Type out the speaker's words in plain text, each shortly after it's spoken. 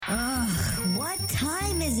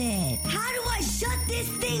time is it? How do I shut this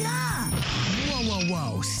thing up?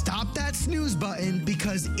 Whoa. Stop that snooze button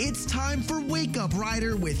because it's time for Wake Up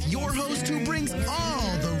Rider with your host who brings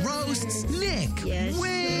all the roasts, Nick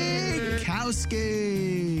Witkowski.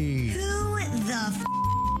 Who the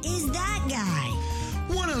is that guy?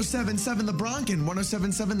 1077 The Bronc and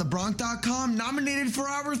 1077thebronc.com nominated for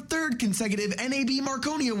our third consecutive NAB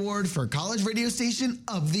Marconi Award for College Radio Station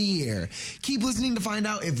of the Year. Keep listening to find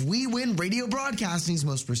out if we win radio broadcasting's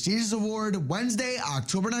most prestigious award Wednesday,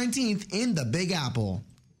 October 19th in the Big Apple.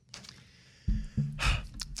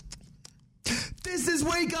 This is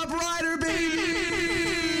Wake Up Rider,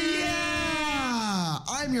 baby! Yeah!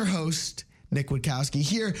 I'm your host, Nick Witkowski,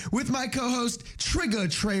 here with my co-host,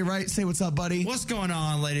 Trigga Trey Wright. Say what's up, buddy. What's going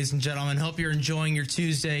on, ladies and gentlemen? Hope you're enjoying your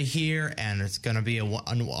Tuesday here, and it's going to be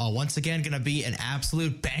once again going to be an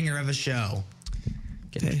absolute banger of a show.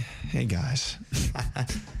 Hey guys.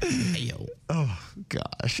 Hey, yo. Oh,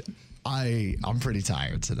 gosh. I'm pretty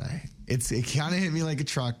tired today. It kind of hit me like a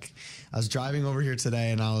truck. I was driving over here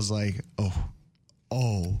today, and I was like, oh.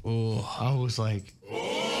 I was like,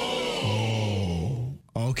 oh,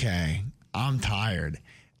 okay. I'm tired.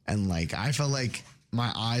 And like, I felt like my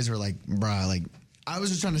eyes were like, bruh, like I was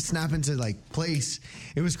just trying to snap into like place.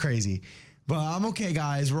 It was crazy, but I'm okay,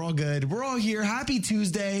 guys. We're all good. We're all here. Happy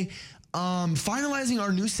Tuesday. Finalizing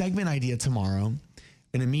our new segment idea tomorrow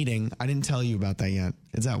in a meeting. I didn't tell you about that yet.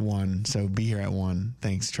 It's at 1. So be here at 1.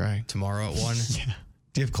 Thanks, Trey. Tomorrow at 1? Yeah.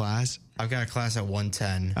 Do you have class? I've got a class at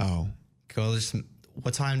 1:10. Oh.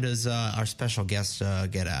 What time does our special guest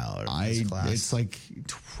get out? It's like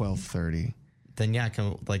 12:30. Then yeah,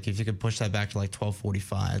 if you could push that back to like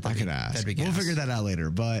 12:45. I could ask. We'll figure that out later.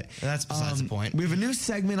 But that's besides the point. We have a new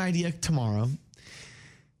segment idea tomorrow.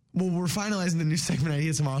 Well, we're finalizing the new segment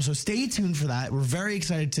idea tomorrow, so stay tuned for that. We're very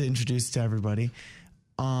excited to introduce it to everybody.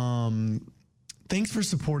 Thanks for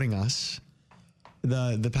supporting us.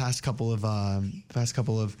 The past couple of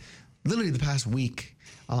literally the past week.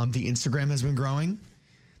 The Instagram has been growing.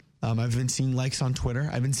 I've been seeing likes on Twitter.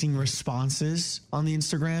 I've been seeing responses on the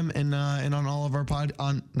Instagram and on all of our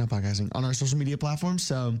on our social media platforms.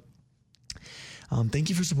 So, thank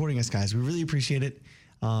you for supporting us, guys. We really appreciate it.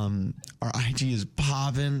 Our IG is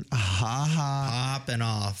popping, popping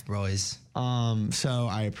off, boys. So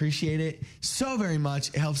I appreciate it so very much.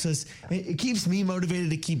 It helps us. It keeps me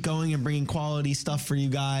motivated to keep going and bringing quality stuff for you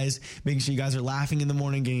guys, making sure you guys are laughing in the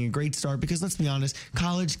morning, getting a great start, because let's be honest,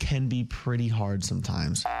 college can be pretty hard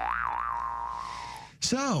sometimes.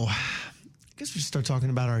 So I guess we should start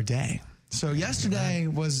talking about our day. So yesterday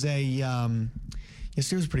was a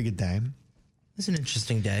pretty good day. It's an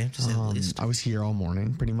interesting day, to say the least. I was here all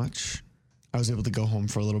morning, pretty much. I was able to go home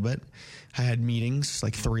for a little bit. I had meetings,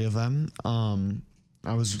 like 3 of them.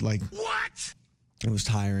 I was like, what? It was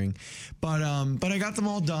tiring, but I got them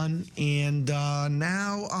all done. And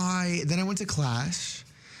now I went to class.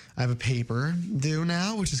 I have a paper due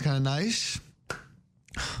now, which is kind of nice.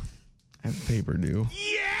 I have a paper due.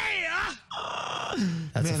 Yeah.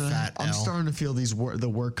 That's a fat L. I'm starting to feel the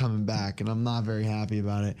work coming back, and I'm not very happy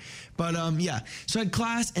about it. But yeah, so I had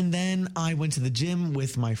class, and then I went to the gym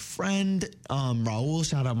with my friend Raul.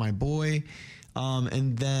 Shout out my boy.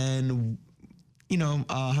 And then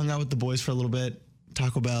hung out with the boys for a little bit,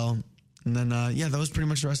 Taco Bell, and then that was pretty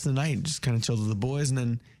much the rest of the night. Just kind of chilled with the boys, and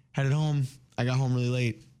then headed home. I got home really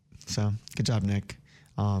late, so good job, Nick.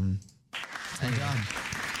 Good job.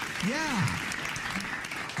 Yeah.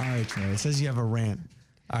 All right, Trey. It says you have a rant.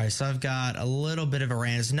 All right, so I've got a little bit of a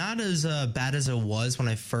rant. It's not as bad as it was when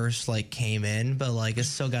I first came in, but it's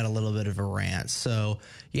still got a little bit of a rant. So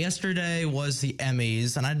yesterday was the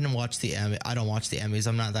Emmys, and I didn't watch the Emmys. I don't watch the Emmys.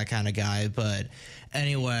 I'm not that kind of guy. But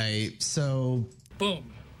anyway, so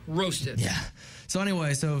boom, roasted. Yeah. So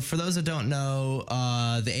anyway, for those that don't know,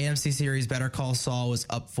 the AMC series Better Call Saul was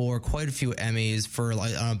up for quite a few Emmys for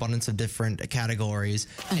an abundance of different categories.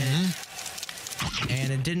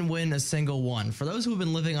 And it didn't win a single one. For those who have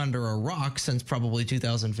been living under a rock since probably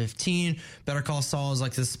 2015, Better Call Saul is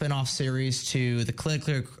the spin-off series to the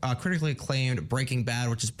critically acclaimed Breaking Bad,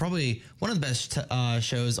 which is probably one of the best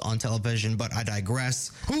shows on television, but I digress.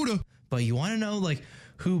 But you want to know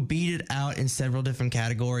who beat it out in several different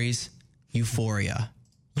categories? Euphoria.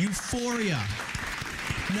 Euphoria.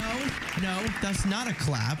 No, that's not a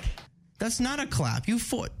clap. That's not a clap. Okay,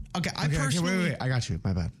 wait. I got you.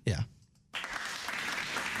 My bad. Yeah.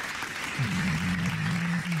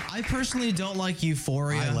 I personally don't like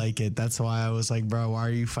Euphoria. I like it. That's why I was like, bro, why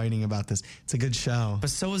are you fighting about this? It's a good show.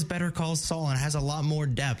 But so is Better Call Saul, and it has a lot more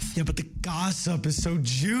depth. Yeah, but the gossip is so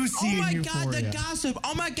juicy in Euphoria. Oh my God, the gossip.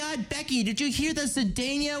 Oh my God, Becky, did you hear that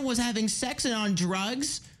Zendaya was having sex and on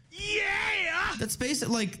drugs? Yeah! That's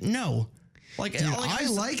basically like no. Like, Dude, I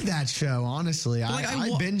like that show, honestly. Like, I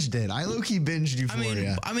binged it. I low-key binged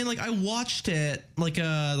Euphoria. I mean, like I watched it,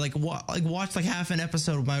 watched like half an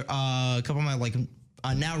episode with my a couple of my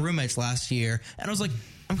now roommates last year, and I was like,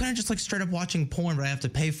 I'm kind of just like straight up watching porn, but I have to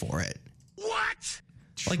pay for it. What?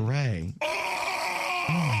 Trey. Oh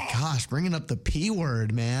my gosh, bringing up the P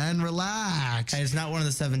word, man. Relax. Hey, it's not one of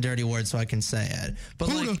the 7 dirty words, so I can say it. But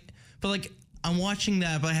I'm watching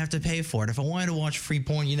that, but I have to pay for it. If I wanted to watch free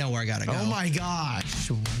porn, you know where I gotta go. Oh my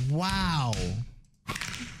gosh. Wow.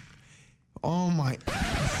 Oh my.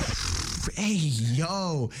 Hey,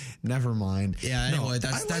 yo. Never mind. Yeah, anyway,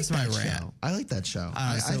 that's my rant. Show. I like that show.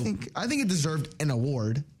 I think it deserved an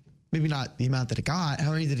award. Maybe not the amount that it got.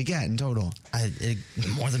 How many did it get in total?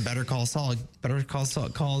 More than Better Call Saul. Better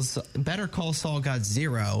Call Saul got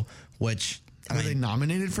 0, which... Were they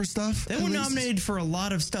nominated for stuff? They were nominated for a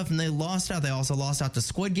lot of stuff, and they lost out. They also lost out to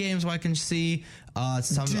Squid Games, I can see.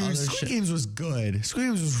 Squid Games was good. Squid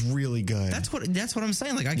Games was really good. That's what I'm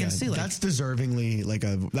saying. Like I can see, like that's deservingly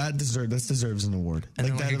that deserves an award. And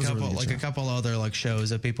like then, that a couple other like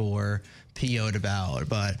shows that people were PO'd about.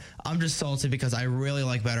 But I'm just salty because I really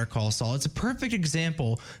like Better Call Saul. It's a perfect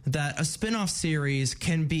example that a spin-off series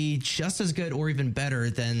can be just as good or even better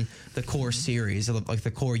than the core series, like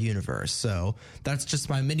the core universe. So that's just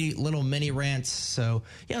my little mini rants. So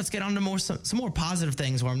yeah, let's get on to some more positive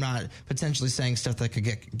things where I'm not potentially saying stuff that could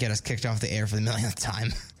get us kicked off the air for the millionth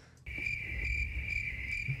time.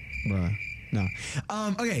 Bruh. No.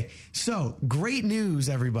 Okay. So great news,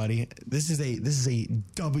 everybody. This is a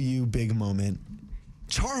W big moment.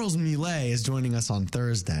 Charles Moulet is joining us on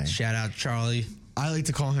Thursday. Shout out Charlie. I like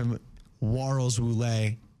to call him Warles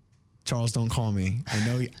Woulet. Charles, don't call me. I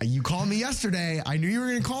know you called me yesterday. I knew you were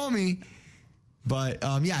going to call me. But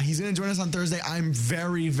yeah, he's going to join us on Thursday. I'm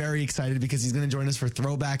very, very excited because he's going to join us for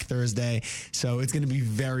Throwback Thursday. So it's going to be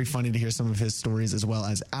very funny to hear some of his stories as well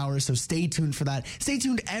as ours. So stay tuned for that. Stay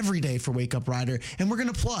tuned every day for Wake Up Rider. And we're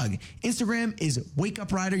going to plug. Instagram is Wake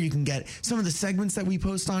Up Rider. You can get some of the segments that we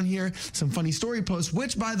post on here, some funny story posts,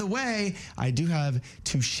 which, by the way, I do have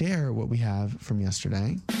to share what we have from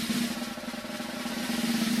yesterday.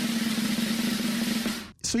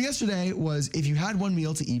 So yesterday was, if you had one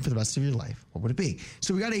meal to eat for the rest of your life, what would it be?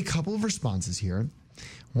 So we got a couple of responses here.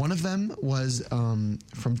 One of them was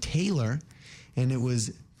from Taylor, and it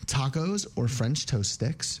was tacos or French toast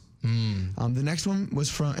sticks. The next one was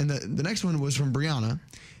from Brianna,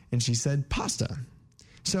 and she said pasta.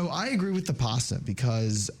 So I agree with the pasta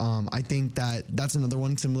because I think that's another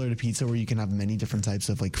one similar to pizza where you can have many different types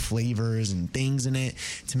of like flavors and things in it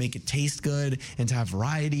to make it taste good and to have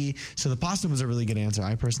variety. So the pasta was a really good answer.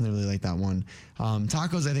 I personally really like that one.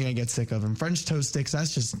 Tacos, I think I get sick of, and French toast sticks,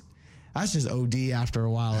 that's just OD after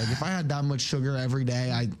a while. Like if I had that much sugar every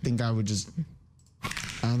day, I think I would just...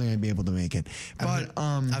 I don't think I'd be able to make it. But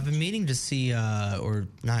I've been meaning to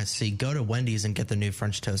go to Wendy's and get the new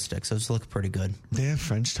French toast sticks. Those look pretty good. They have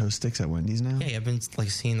French toast sticks at Wendy's now? Yeah, I've been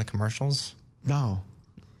like seeing the commercials. No,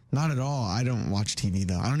 not at all. I don't watch TV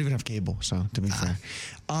though. I don't even have cable, so to be fair.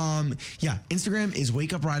 Yeah, Instagram is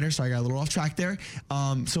Wake Up Rider, so I got a little off track there.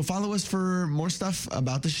 So follow us for more stuff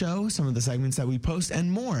about the show, some of the segments that we post,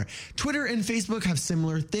 and more. Twitter and Facebook have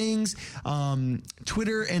similar things.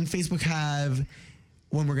 Twitter and Facebook have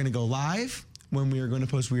when we're going to go live, when we are going to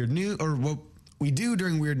post weird news, or what we do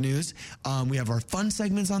during Weird News. We have our fun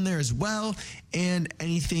segments on there as well, and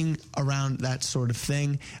anything around that sort of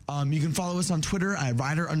thing. You can follow us on Twitter at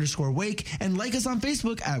Rider_Wake and like us on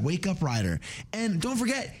Facebook at Wake Up Rider. And don't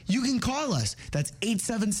forget, you can call us. That's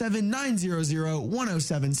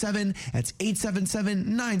 877-900-1077. That's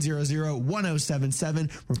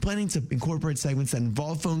 877-900-1077. We're planning to incorporate segments that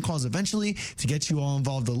involve phone calls eventually to get you all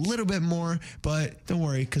involved a little bit more. But don't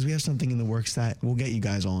worry, because we have something in the works that will get you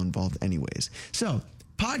guys all involved anyways. So,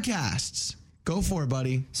 podcasts. Go for it,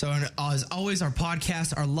 buddy. So, as always, our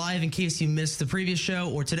podcasts are live in case you missed the previous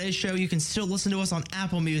show or today's show. You can still listen to us on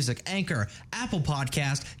Apple Music, Anchor, Apple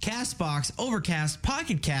Podcast, CastBox, Overcast,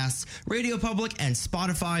 Pocket Casts, Radio Public, and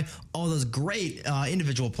Spotify. All those great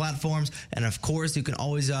individual platforms. And of course, you can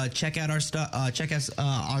always check out our stuff. Check us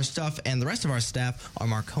our stuff and the rest of our staff on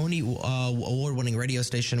Marconi award-winning radio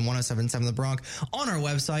station 107.7 The Bronx on our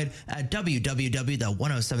website at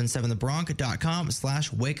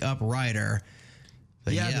www.1077thebronx.com/wakeuprider.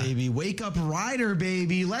 Yeah, baby. Wake Up Rider,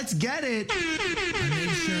 baby. Let's get it. I made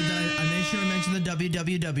sure I mentioned the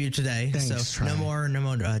www today. Thanks, so no more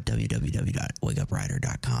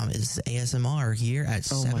www.wakeuprider.com is ASMR here at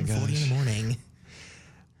 7:40 in the morning.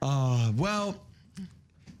 Well,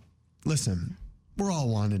 listen, we're all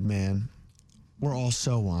wanted, man. We're all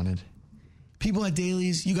so wanted. People at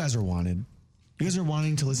Dailies, you guys are wanted. You guys are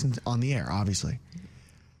wanting to listen on the air, obviously.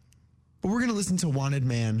 But we're going to listen to Wanted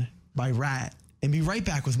Man by Rat and be right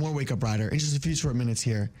back with more Wake Up Rider in just a few short minutes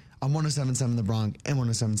here on 107.7 The Bronx and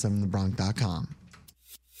 107.7thebronx.com.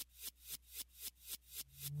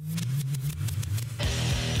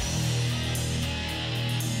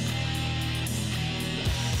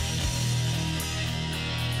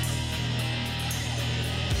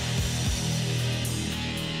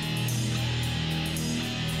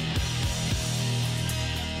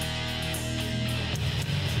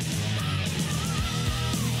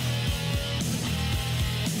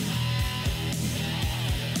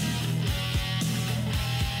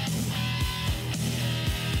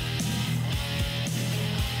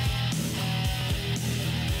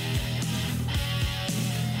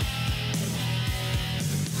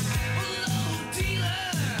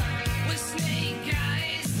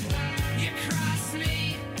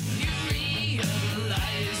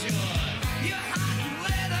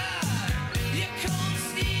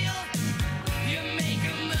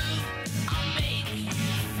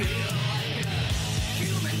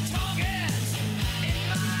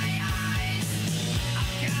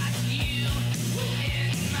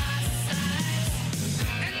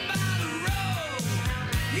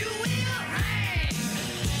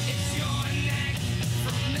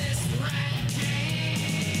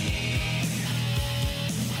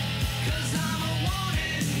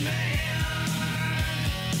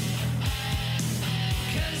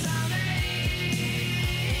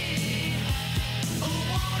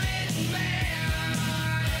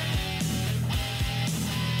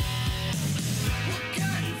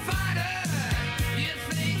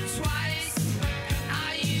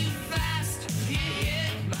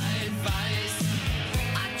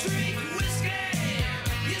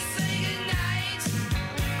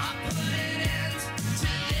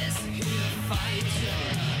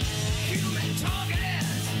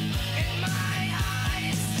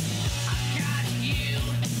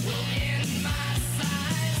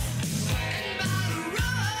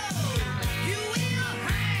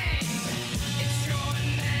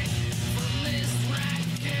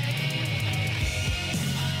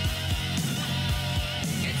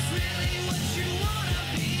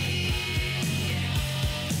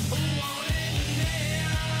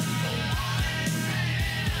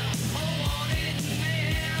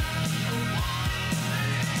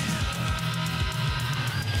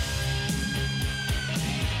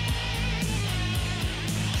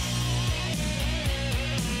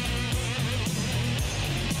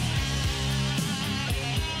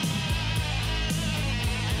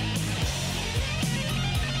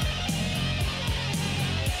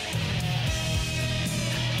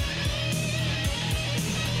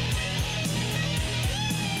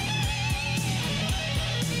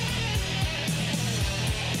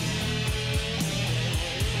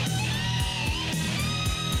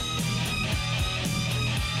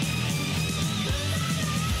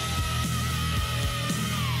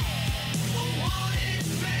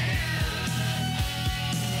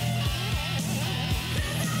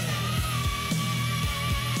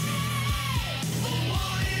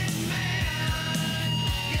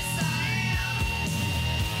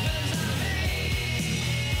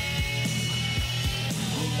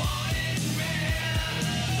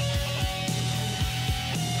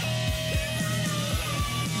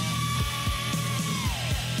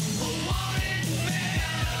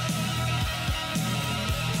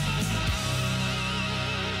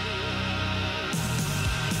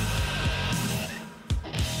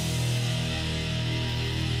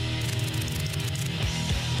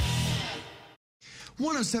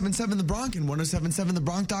 .107.7 The Bronx and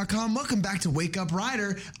 107.7thebronx.com. Welcome back to Wake Up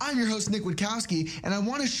Rider. I'm your host, Nick Witkowski, and I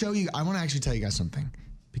want to actually tell you guys something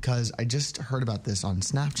because I just heard about this on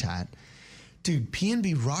Snapchat. Dude,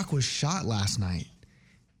 PNB Rock was shot last night,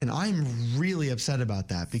 and I'm really upset about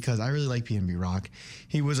that because I really like PNB Rock.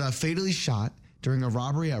 He was fatally shot during a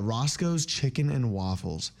robbery at Roscoe's Chicken and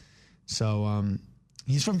Waffles. So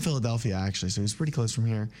he's from Philadelphia, actually, so he's pretty close from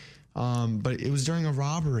here. But it was during a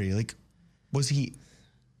robbery. Like, was he...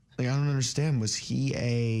 Like, I don't understand. Was he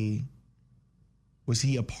a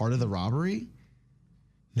part of the robbery?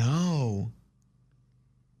 No.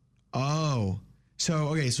 Oh.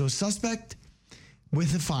 So a suspect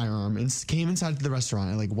with a firearm came inside the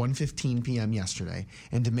restaurant at like 1:15 p.m. yesterday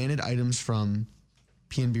and demanded items from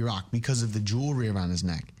PNB Rock because of the jewelry around his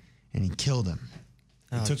neck. And he killed him.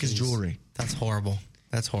 He took his jewelry. That's horrible.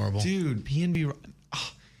 That's horrible. Dude, PNB Rock...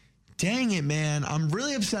 Dang it, man. I'm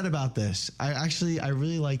really upset about this. I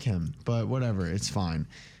really like him, but whatever. It's fine.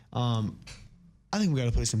 I think we got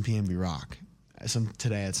to play some PNB Rock.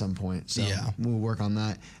 today at some point. So Yeah. we'll work on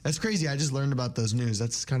that. That's crazy. I just learned about those news.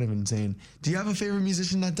 That's kind of insane. Do you have a favorite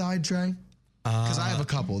musician that died, Trey? Because I have a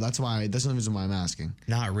couple. That's the reason why I'm asking.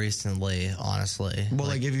 Not recently, honestly. Well,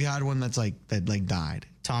 like if you had one that died,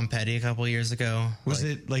 Tom Petty a couple years ago. was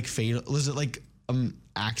it like fatal? Was it like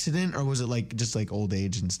accident, or was it like just like old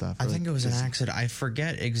age and stuff? I think it was an accident. I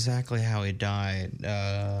forget exactly how he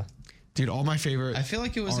died. Dude, all my favorite. I feel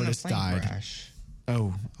like it was in a artists plane died. crash.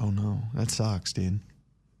 Oh no, that sucks, dude.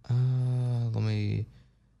 Let me.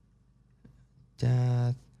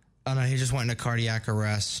 Death. Oh no, he just went into cardiac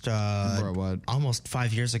arrest. Bro, what? Almost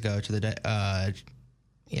 5 years ago to the day.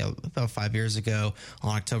 About 5 years ago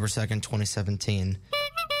on October 2nd, 2017.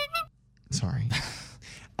 Sorry.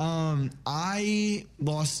 I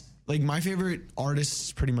lost, like, my favorite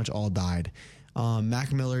artists pretty much all died.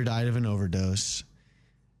 Mac Miller died of an overdose.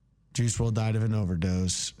 Juice WRLD died of an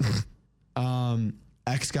overdose.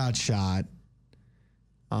 X got shot.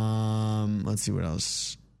 Let's see what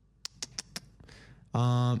else.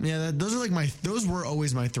 Those are those were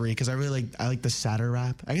always my three, because I like the sadder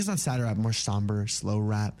rap. I guess not sadder rap, more somber, slow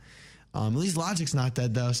rap. At least Logic's not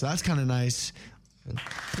dead though, so that's kind of nice.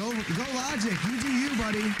 Go Logic, you do you,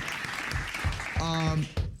 buddy.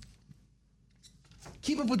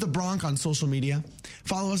 Keep up with the Bronc on social media.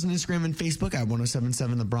 Follow us on Instagram and Facebook at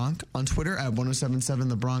 1077 The Bronc, on Twitter at 1077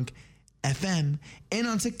 The Bronc FM, and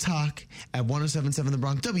on TikTok at 1077 The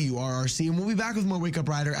Bronc WRRC. And we'll be back with more Wake Up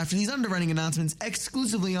Rider after these underwriting announcements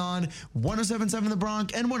exclusively on 1077 The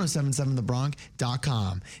Bronc and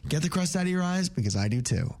 1077thebronc.com. Get the crust out of your eyes, because I do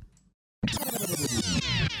too.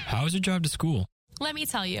 How was your drive to school? Let me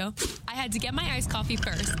tell you, I had to get my iced coffee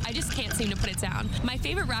first. I just can't seem to put it down. My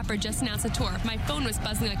favorite rapper just announced a tour. My phone was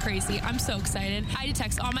buzzing like crazy. I'm so excited. I had to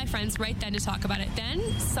text all my friends right then to talk about it. Then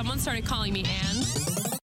someone started calling me, and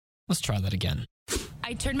Let's try that again.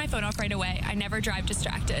 I turned my phone off right away. I never drive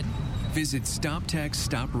distracted. Visit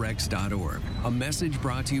StopTextStopWrecks.org. A message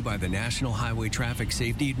brought to you by the National Highway Traffic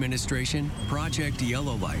Safety Administration, Project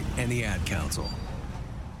Yellow Light, and the Ad Council.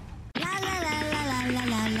 La la la la la la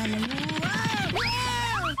la la la.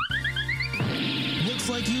 Whoa, whoa. Looks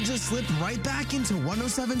like you just slipped right back into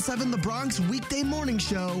 1077 The Bronx weekday morning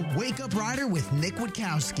show, Wake Up Rider with Nick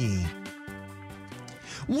Witkowski.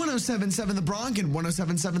 1077 The Bronx and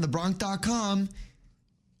 1077thebronc.com.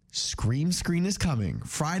 Scream Screen is coming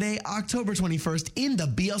Friday, October 21st in the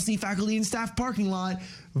BLC faculty and staff parking lot.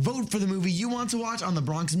 Vote for the movie you want to watch on the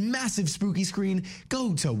Bronx massive spooky screen.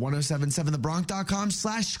 Go to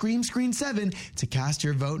 1077thebronc.com/screamscreen7 to cast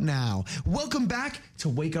your vote now. Welcome back to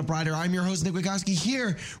Wake Up Rider. I'm your host, Nick Witkowski,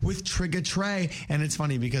 here with Trigga Trey. And it's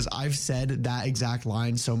funny because I've said that exact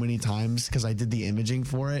line so many times because I did the imaging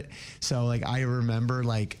for it. So like I remember,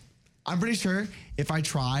 like, I'm pretty sure if I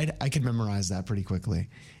tried, I could memorize that pretty quickly.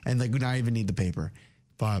 And like not even need the paper.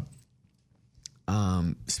 But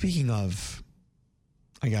speaking of,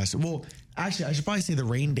 I guess, well, actually, I should probably say the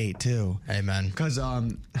rain date too. Amen. Because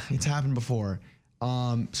it's happened before.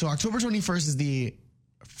 So October 21st is the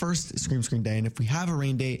first Scream Screen Day. And if we have a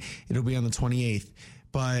rain date, it'll be on the 28th.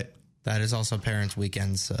 But That is also Parents'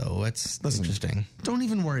 Weekend, so it's interesting. don't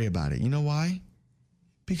even worry about it. You know why?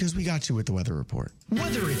 Because we got you with the weather report.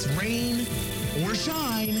 Whether it's rain or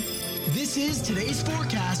shine, this is today's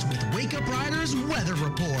forecast with Wake Up Rider's weather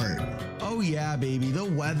report. Oh yeah, baby, the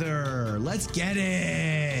weather. Let's get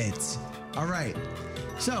it. All right.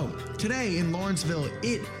 So today in Lawrenceville,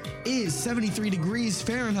 it is 73 degrees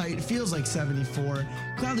Fahrenheit. Feels like 74.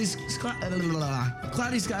 Cloudy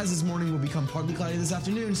skies this morning will become partly cloudy this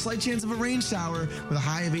afternoon. Slight chance of a rain shower with a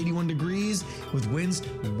high of 81 degrees with winds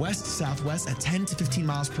west-southwest at 10 to 15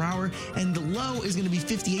 miles per hour. And the low is going to be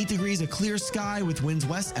 58 degrees, a clear sky with winds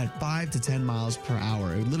west at 5 to 10 miles per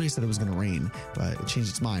hour. It literally said it was going to rain, but it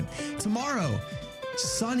changed its mind. Tomorrow,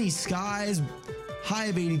 sunny skies. High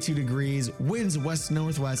of 82 degrees, winds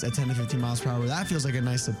west-northwest at 10 to 15 miles per hour. That feels like a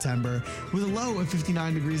nice September with a low of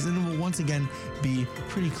 59 degrees. And it will once again be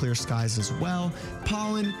pretty clear skies as well.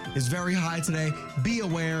 Pollen is very high today. Be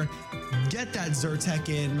aware. Get that Zyrtec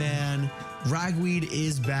in, man. Ragweed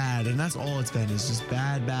is bad. And that's all it's been. It's just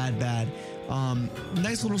bad, bad, bad.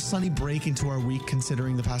 Nice little sunny break into our week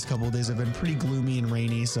considering the past couple of days have been pretty gloomy and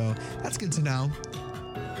rainy. So that's good to know.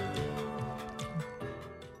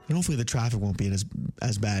 And hopefully the traffic won't be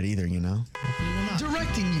as bad either, you know?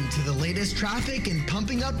 Directing you to the latest traffic and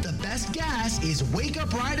pumping up the best gas is Wake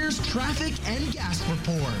Up Rider's Traffic and Gas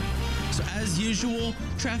Report. So as usual,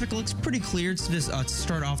 traffic looks pretty clear to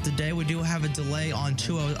start off the day. We do have a delay on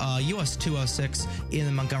US 206 in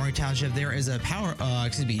the Montgomery Township. There is a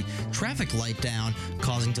traffic light down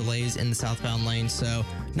causing delays in the southbound lane. So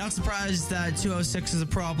Not surprised that 206 is a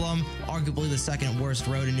problem. Arguably the second worst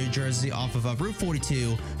road in New Jersey off of Route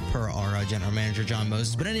 42 per our general manager, John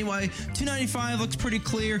Moses. But anyway, 295 looks pretty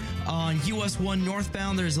clear. On US 1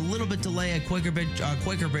 northbound, there's a little bit delay at Quaker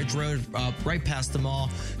Bridge Road right past the mall.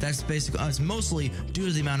 That's basically, it's mostly due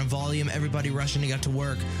to the amount of volume, everybody rushing to get to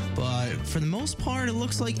work. But for the most part, it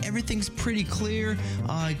looks like everything's pretty clear.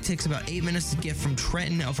 It takes about 8 minutes to get from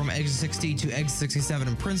Trenton, from exit 60 to exit 67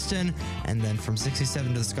 in Princeton, and then from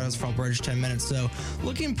 67 to the Scottsdale Fall Bridge, 10 minutes. So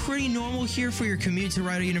looking pretty normal here for your commute to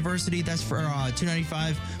Rider University. That's for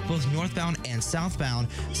 295, both northbound and southbound.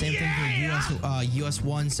 Same thing for US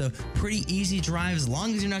 1. So pretty easy drive as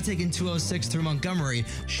long as you're not taking 206 through Montgomery.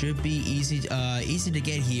 Should be easy to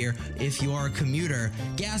get here if you are a commuter.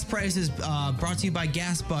 Gas prices brought to you by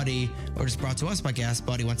Gas Buddy, or just brought to us by Gas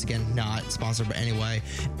Buddy. Once again, not sponsored, but anyway,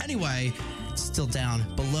 it's still down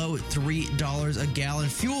below $3 a gallon.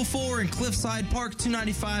 Fuel 4 in Cliffside Park,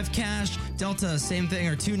 $2.95 cash. Delta, same thing,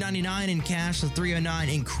 or $2.99 in cash, so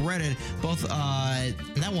 $3.09 in credit. Both, and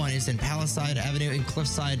that one is in Palisade Avenue in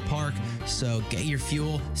Cliffside Park. So get your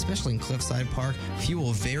fuel, especially in Cliffside Park.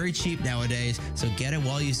 Fuel very cheap nowadays, so get it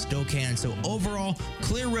while you still can. So overall,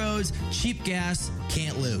 clear roads, cheap gas,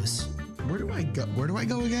 can't lose. Where do I go? Where do I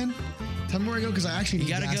go again? Tell me where I go, because I actually need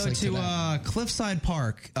You gotta gas, go like, to today. Cliffside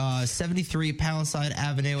Park, 73 Palisade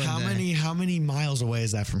Avenue. How many miles away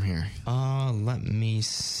is that from here? Let me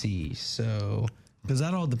see. So Because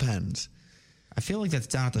that all depends. I feel like that's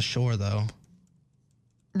down at the shore, though.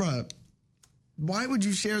 Bruh, why would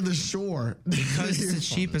you share the shore? Because it's the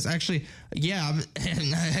cheapest. Actually, yeah,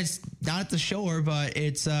 it's not at the shore, but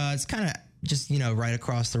it's kind of just, right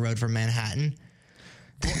across the road from Manhattan.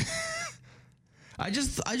 I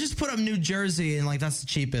just put up New Jersey, and that's the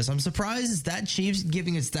cheapest. I'm surprised it's that cheap,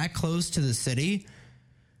 given it's that close to the city.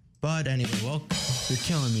 But anyway, well, You're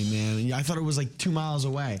killing me, man. I thought it was 2 miles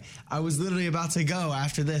away. I was literally about to go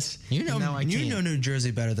after this. Now I you can't. know New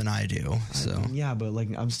Jersey better than I do. So Yeah, but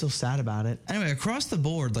I'm still sad about it. anyway, across the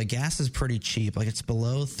board, gas is pretty cheap. It's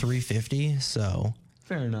below $3.50. So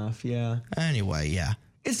Fair enough, yeah. anyway, yeah.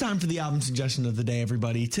 It's time for the album suggestion of the day,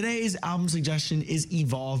 everybody. Today's album suggestion is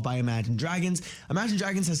Evolve by Imagine Dragons. Imagine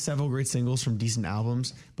Dragons has several great singles from decent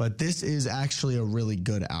albums, but this is actually a really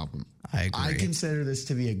good album. I agree. I consider this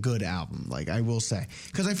to be a good album, I will say.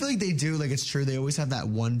 Because I feel like they do, it's true, they always have that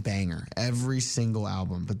one banger every single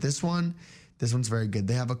album. But this one's very good.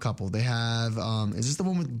 They have a couple. They have, this is the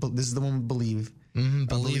one with Believe.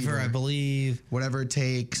 Believer, I believe. Whatever It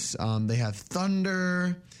Takes. They have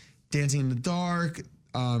Thunder, Dancing in the Dark.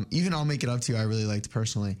 Even I'll Make It Up to You, I really liked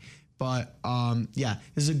personally. But yeah,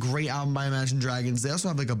 this is a great album by Imagine Dragons. They also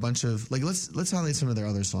have a bunch of let's highlight some of their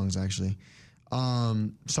other songs actually.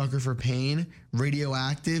 Sucker for Pain,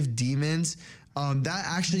 Radioactive, Demons.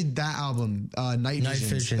 That album, Night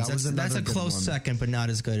Visions. That's a close second, but not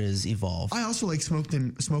as good as Evolve. I also like Smoke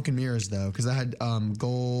and Mirrors though, because I had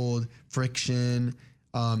Gold, Friction,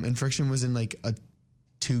 and Friction was in a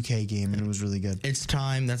 2K game, and it was really good. It's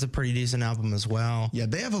Time. That's a pretty decent album as well. Yeah,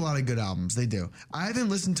 they have a lot of good albums. They do. I haven't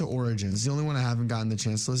listened to Origins. It's the only one I haven't gotten the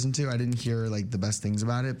chance to listen to. I didn't hear the best things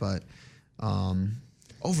about it, but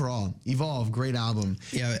overall, Evolve, great album.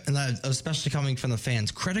 Yeah, and that, especially coming from the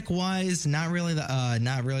fans. Critic-wise, not really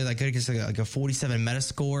that good. It's a 47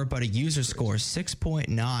 Metascore, but a user score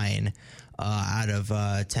 6.9 out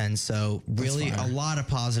of 10. So really, a lot of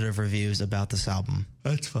positive reviews about this album.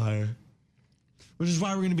 That's fire. Which is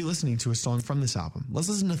why we're going to be listening to a song from this album. Let's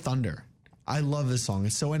listen to Thunder. I love this song.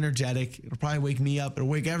 It's so energetic. It'll probably wake me up. It'll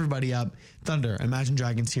wake everybody up. Thunder, Imagine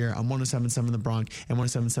Dragons here on 107.7 The Bronx and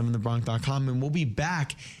 107.7thebronx.com. And we'll be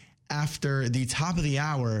back after the top of the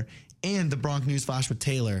hour and the Bronx News Flash with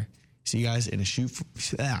Taylor. See you guys in a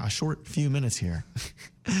short few minutes here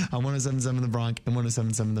on 107.7 The Bronx and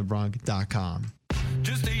 107.7thebronx.com.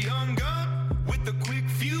 Just a young gun with a quick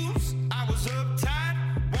fuse. I was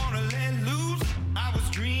uptight, wanna let loose. I was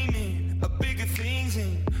dreaming of bigger things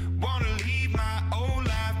and wanna leave my old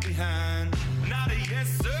life behind. Not a yes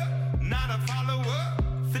sir, not a follower.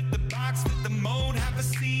 Fit the box, fit the mold, have a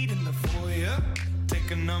seat in the foyer.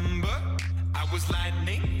 Take a number. I was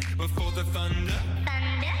lightning before the thunder.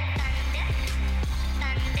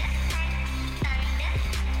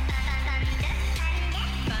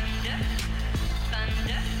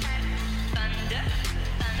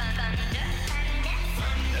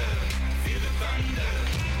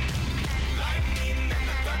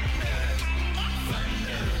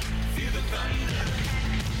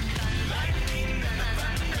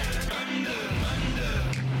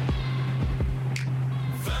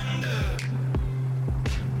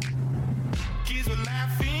 Kids were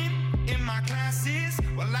laughing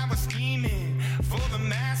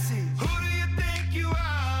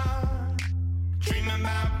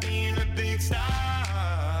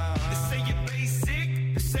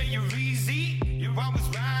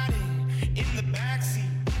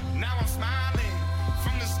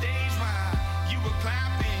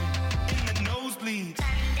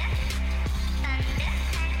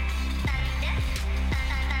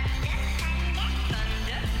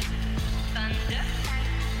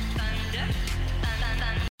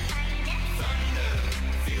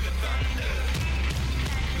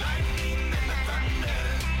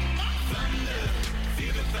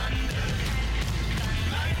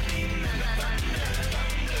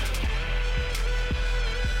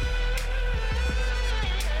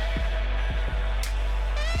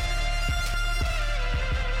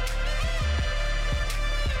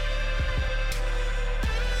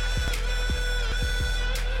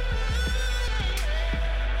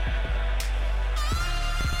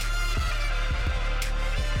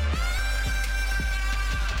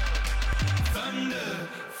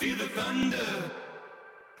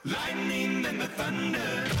Lightning and the thunder.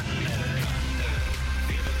 Feel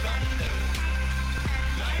the thunder.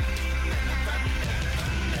 Lightning and the thunder.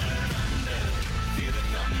 Feel the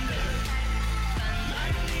thunder.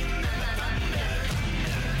 Lightning and the thunder.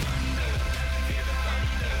 Feel the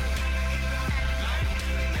thunder. Lightning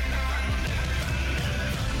and the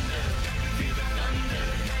thunder. Feel the thunder.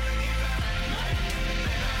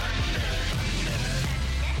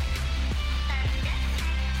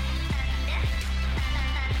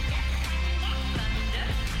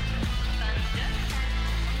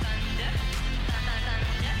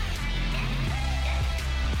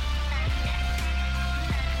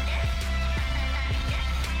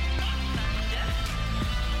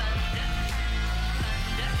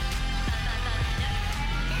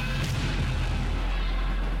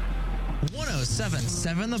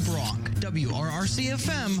 .7 The Bronx,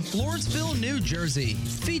 WRRC-FM, Lawrenceville, New Jersey.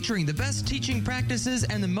 Featuring the best teaching practices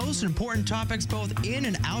and the most important topics both in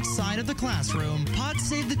and outside of the classroom, Pod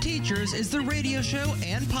Save the Teachers is the radio show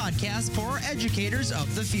and podcast for educators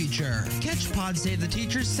of the future. Catch Pod Save the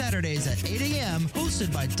Teachers Saturdays at 8 a.m.,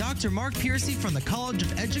 hosted by Dr. Mark Piercy from the College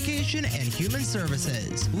of Education and Human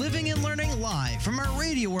Services. Living and learning live from our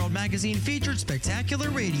Radio World magazine featured spectacular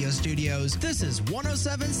radio studios. This is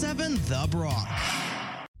 107.7 The Bronx.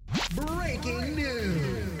 Breaking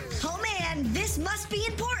news. Oh man, this must be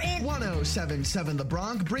important. 107.7 The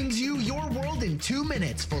Bronx brings you your world in 2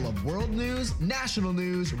 minutes, full of world news, national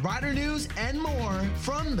news, rider news, and more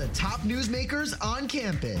from the top newsmakers on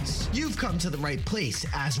campus. You've come to the right place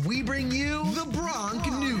as we bring you the Bronx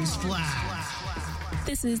News Flash.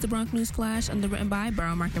 This is the Bronx News Flash, underwritten by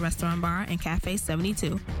Borough Market Restaurant Bar and Cafe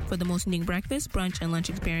 72. For the most unique breakfast, brunch, and lunch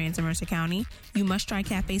experience in Mercer County, you must try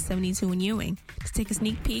Cafe 72 in Ewing. To take a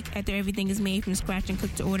sneak peek after everything is made from scratch and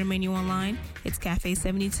cooked to order menu online, it's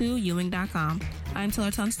cafe72ewing.com. I'm Taylor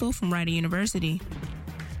Tunstall from Rider University.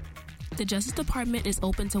 The Justice Department is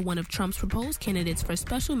open to one of Trump's proposed candidates for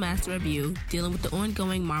special master review dealing with the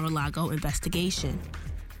ongoing Mar-a-Lago investigation.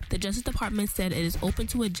 The Justice Department said it is open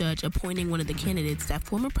to a judge appointing one of the candidates that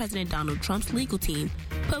former President Donald Trump's legal team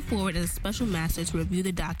put forward as a special master to review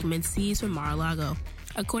the documents seized from Mar-a-Lago,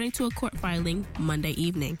 according to a court filing Monday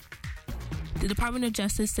evening. The Department of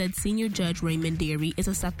Justice said Senior Judge Raymond Dearie is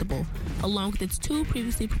acceptable, along with its two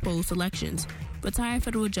previously proposed selections, retired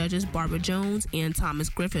federal judges Barbara Jones and Thomas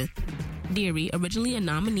Griffith. Dearie, originally a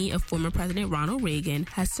nominee of former President Ronald Reagan,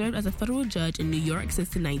 has served as a federal judge in New York since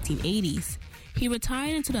the 1980s. He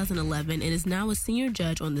retired in 2011 and is now a senior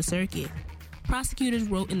judge on the circuit. Prosecutors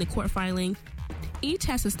wrote in the court filing, each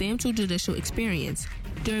has substantial judicial experience,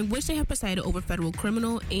 during which they have presided over federal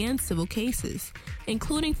criminal and civil cases,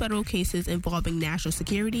 including federal cases involving national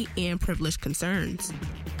security and privilege concerns.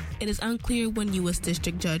 It is unclear when U.S.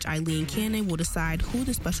 District Judge Eileen Cannon will decide who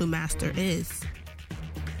the special master is.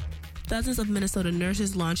 Dozens of Minnesota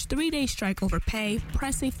nurses launched 3-day strike over pay,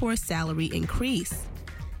 pressing for a salary increase.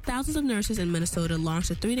 Thousands of nurses in Minnesota launched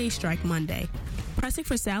a 3-day strike Monday, pressing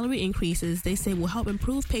for salary increases they say will help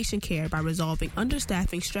improve patient care by resolving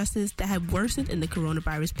understaffing stresses that have worsened in the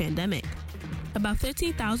coronavirus pandemic. About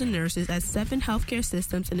 15,000 nurses at 7 healthcare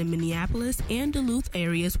systems in the Minneapolis and Duluth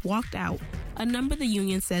areas walked out, a number the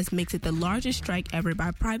union says makes it the largest strike ever by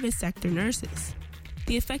private sector nurses.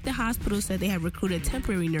 The affected hospitals said they have recruited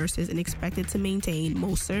temporary nurses and expected to maintain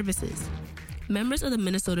most services. Members of the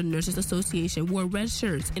Minnesota Nurses Association wore red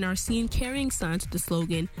shirts and are seen carrying signs with the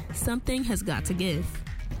slogan, "Something has got to give."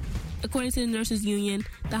 According to the nurses union,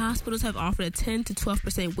 the hospitals have offered a 10 to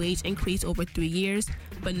 12% wage increase over 3 years,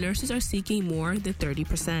 but nurses are seeking more than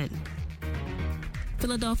 30%.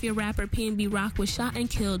 Philadelphia rapper PNB Rock was shot and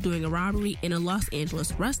killed during a robbery in a Los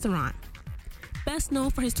Angeles restaurant. Best known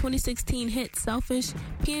for his 2016 hit Selfish,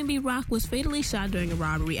 PNB Rock was fatally shot during a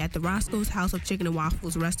robbery at the Roscoe's House of Chicken and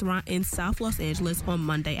Waffles restaurant in South Los Angeles on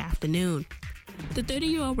Monday afternoon. The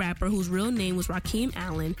 30-year-old rapper, whose real name was Rakeem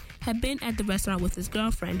Allen, had been at the restaurant with his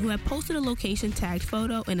girlfriend, who had posted a location-tagged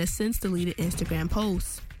photo in a since-deleted Instagram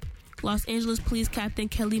post. Los Angeles Police Captain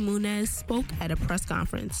Kelly Munez spoke at a press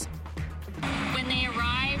conference. When they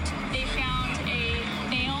arrived, they found a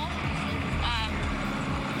male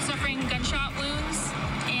suffering gunshot wounds,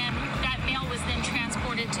 and that male was then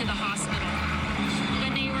transported to the hospital.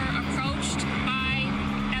 When they were approached by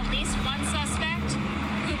at least one suspect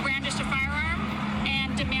who brandished a firearm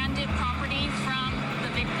and demanded property from the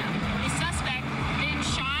victim. The suspect then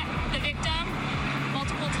shot the victim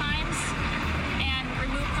multiple times and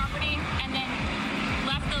removed property and then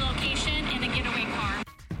left the location in a getaway car.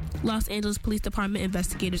 Los Angeles Police Department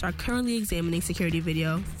investigators are currently examining security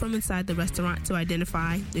video from inside the restaurant to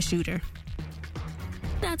identify the shooter.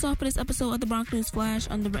 The That's all for this episode of the Bronx News Flash,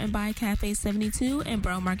 underwritten by Cafe 72 and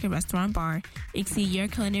Borough Market Restaurant Bar. Exceed your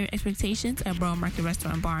culinary expectations at Borough Market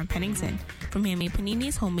Restaurant Bar in Pennington. From handmade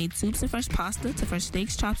paninis, homemade soups, and fresh pasta to fresh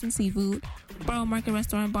steaks, chops, and seafood, Borough Market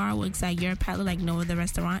Restaurant Bar will excite your palate like no other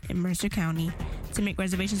restaurant in Mercer County. To make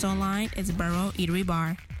reservations online, it's Borough Eatery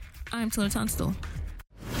Bar. I'm Taylor Tunstall.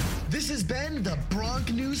 This has been the Bronx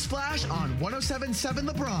News Flash on 107.7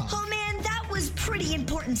 The Bronx. Oh man, that was pretty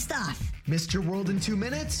important stuff. Missed your world in 2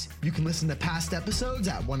 minutes? You can listen to past episodes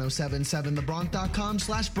at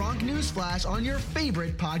 1077thebronx.com/Bronx News Flash on your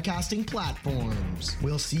favorite podcasting platforms.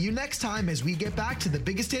 We'll see you next time as we get back to the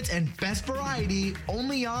biggest hits and best variety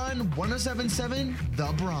only on 1077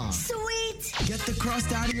 The Bronx. Sweet. Get the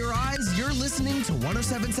crust out of your eyes. You're listening to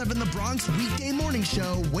 1077 The Bronx weekday morning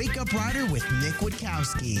show, Wake Up Rider with Nick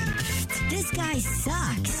Witkowski. This guy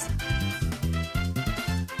sucks.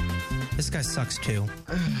 This guy sucks too.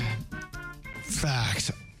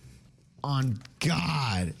 Facts. On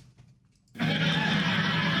God.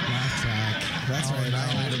 Laugh track. That's right.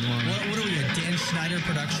 I added one. What are we, a Dan Schneider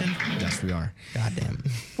production? Yes, we are. Goddamn.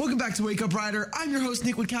 Welcome back to Wake Up Rider. I'm your host,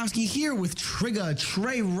 Nick Witkowski, here with Trigga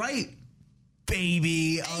Trey Wright.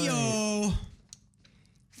 Baby. Hey, yo.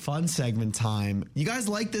 Fun segment time. You guys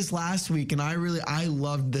liked this last week, and I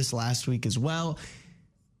loved this last week as well.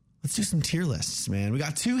 Let's do some tier lists, man. We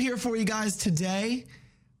got 2 here for you guys today,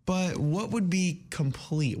 but what would be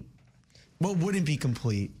complete? What wouldn't be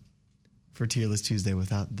complete for Tier List Tuesday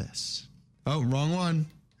without this? Oh, wrong one.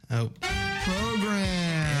 Oh. Program.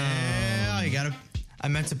 Yeah, you gotta. I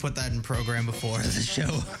meant to put that in program before the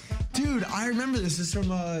show. Dude, I remember this.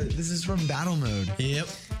 This is from Battle Mode. Yep.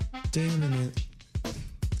 Dude,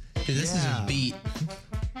 this is a beat.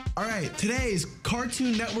 All right, today's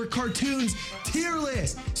Cartoon Network cartoons tier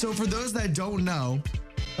list. So for those that don't know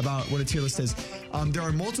about what a tier list is, there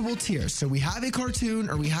are multiple tiers. So we have a cartoon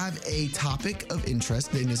or we have a topic of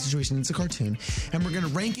interest. In this situation, it's a cartoon. And we're going to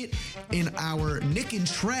rank it in our Nick and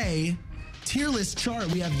Trey tier list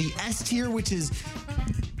chart. We have the S tier, which is...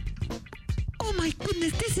 Oh my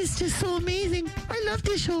goodness, this is just so amazing. I love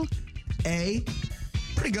this show. A,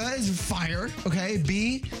 pretty good. It's fire. Okay.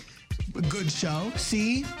 B, good show.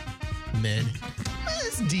 C, mid.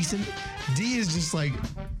 It's decent. D is just like,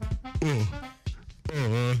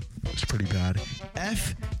 it's pretty bad.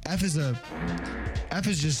 F is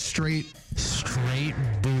just straight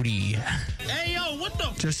booty. Hey, yo, what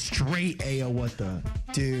the? Just straight ayo, what the?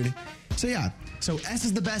 Dude. So yeah. So S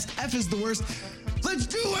is the best. F is the worst. Let's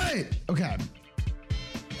do it. Okay.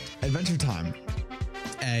 Adventure Time.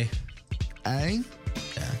 A. A?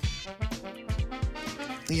 Yeah.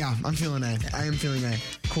 Yeah, I'm feeling A. I am feeling A.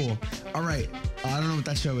 Cool. All right. I don't know what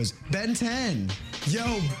that show is. Ben 10.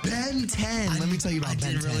 Yo, Ben 10. Let me tell you about Ben 10.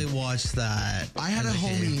 I didn't really watch that. I had a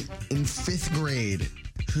homie in 5th grade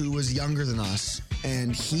who was younger than us,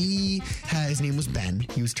 and his name was Ben.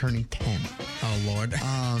 He was turning 10. Oh, Lord.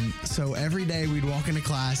 So every day we'd walk into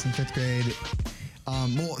class in 5th grade.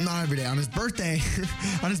 Well, not every day. On his birthday,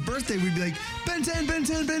 we'd be like, Ben 10, Ben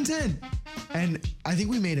 10, Ben 10. And I think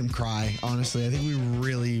we made him cry, honestly. I think we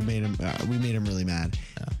really made him, really mad.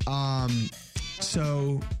 Yeah.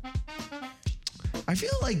 So I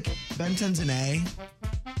feel like Ben 10's an A.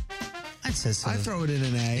 I'd say so. I throw it in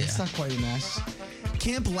an A. Yeah. It's not quite an S.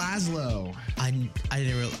 Camp Lazlo. I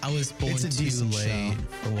didn't really, I was born too late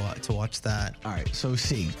to watch that. All right, so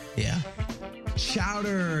C. Yeah.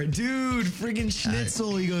 Chowder, dude, friggin'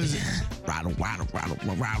 Schnitzel. He goes, rattle, rattle, rattle,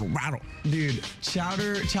 rattle, rattle. Dude,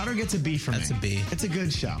 Chowder gets a B from me. That's a B. It's a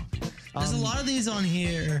good show. There's a lot of these on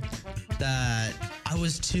here that I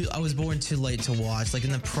was born too late to watch, like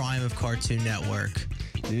in the prime of Cartoon Network.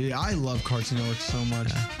 Yeah, I love Cartoon Network so much.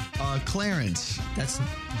 Yeah. Clarence. That's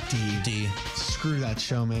D. Screw that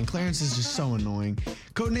show, man. Clarence is just so annoying.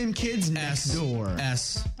 Codename Kids Next Door.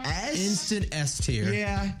 S. S? Instant S tier.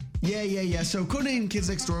 Yeah. So Codename Kids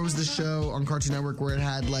Next Door was the show on Cartoon Network where it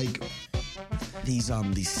had like these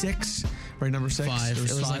 6, right? Number 6. 5. It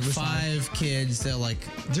was like 5 kids that like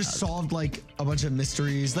just solved like a bunch of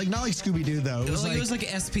mysteries. Like not like Scooby-Doo though. It was like an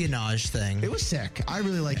espionage thing. It was sick. I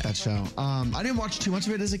really liked that show. I didn't watch too much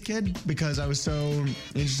of it as a kid because I was so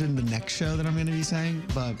interested in the next show that I'm going to be saying,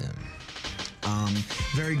 but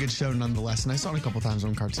very good show nonetheless. And I saw it a couple times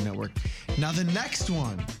on Cartoon Network. Now the next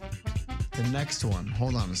one.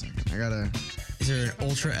 Hold on a second. Is there an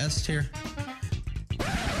Ultra S tier?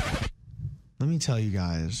 Let me tell you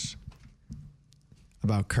guys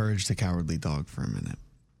about Courage the Cowardly Dog for a minute.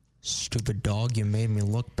 Stupid dog, you made me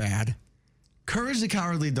look bad. Courage the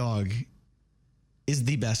Cowardly Dog is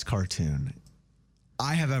the best cartoon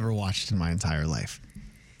I have ever watched in my entire life.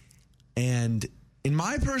 And in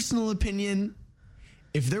my personal opinion,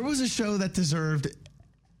 if there was a show that deserved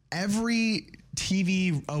every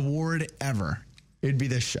TV award ever, it'd be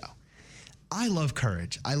this show. I love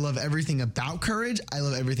Courage. I love everything about Courage. I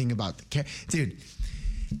love everything about the dude.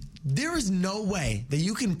 There is no way that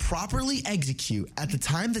you can properly execute at the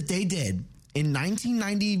time that they did in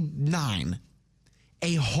 1999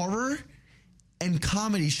 a horror and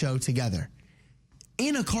comedy show together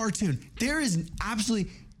in a cartoon. There is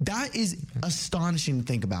absolutely, that is astonishing to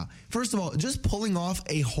think about. First of all, just pulling off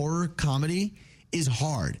a horror comedy is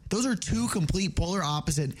hard. Those are two complete polar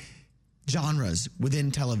opposite genres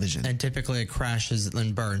within television. And typically it crashes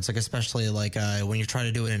and burns, like especially like when you try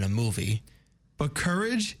to do it in a movie. But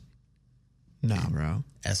Courage, nah, bro.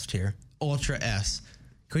 S tier. Ultra S.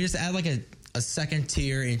 Can we just add like a second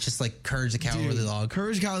tier and just like Courage the Cowardly Dog?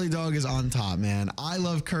 Courage the Cowardly Dog is on top, man. I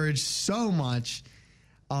love Courage so much.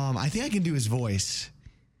 I think I can do his voice.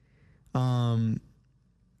 Oh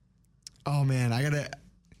man, I gotta.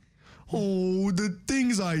 Oh, the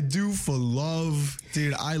things I do for love.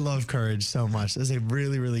 Dude, I love Courage so much. That's a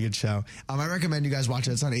really, really good show. I recommend you guys watch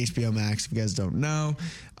it. It's on HBO Max if you guys don't know.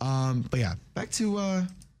 But yeah, back to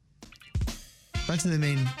the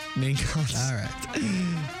main concept. All right.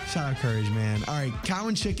 Shout out Courage, man. All right, Cow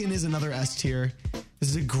and Chicken is another S tier. This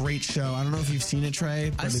is a great show. I don't know if you've seen it,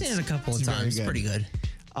 Trey. But I've seen it a couple of times. It's pretty good.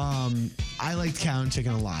 I liked Cow and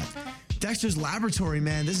Chicken a lot. Dexter's Laboratory,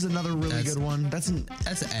 man. This is another really good one. That's an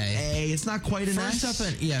A. It's not quite an S.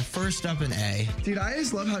 First up in A. Dude, I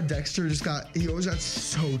just love how Dexter he always got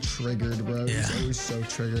so triggered, bro. Yeah. He's always so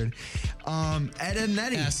triggered. Ed, Ed, and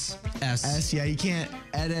Eddie. S. Yeah, you can't.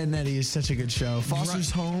 Ed, Ed, and Eddie is such a good show.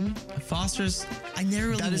 Foster's Home. Foster's, I never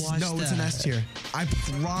really watched that. No, it's an S tier. I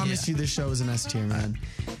promise you this show is an S tier, man.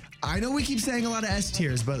 I know we keep saying a lot of S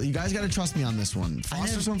tiers, but you guys got to trust me on this one.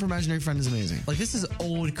 Foster's Home for Imaginary Friend is amazing. Like, this is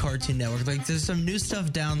old Cartoon Network. Like, there's some new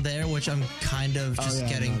stuff down there, which I'm kind of just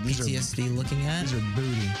getting PTSD looking at. These are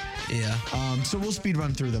booty. Yeah. So we'll speed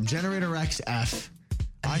run through them. Generator X, F.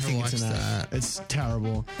 I think it's an F. It's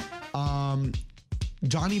terrible.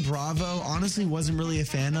 Johnny Bravo, honestly, wasn't really a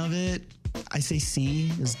fan of it. I say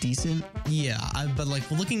C is decent. Yeah, but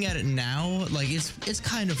like looking at it now, like it's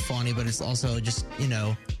kind of funny, but it's also just,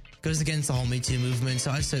 goes against the whole Me Too movement.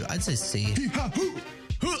 So I'd say C. Did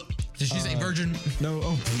she say virgin? No.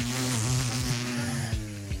 Oh.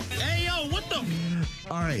 Hey yo, what the?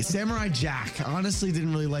 All right, Samurai Jack. Honestly,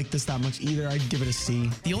 didn't really like this that much either. I'd give it a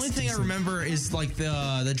C. The only thing I remember is like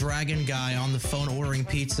the dragon guy on the phone ordering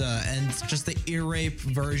pizza, and just the ear rape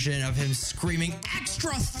version of him screaming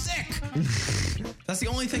extra thick. That's the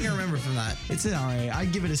only thing I remember from that. It's all right.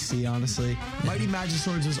 I'd give it a C. Honestly, Mighty Magic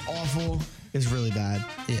Swords was awful. It's really bad.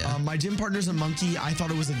 Yeah. My Gym Partner's a Monkey. I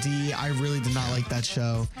thought it was a D. I really did not like that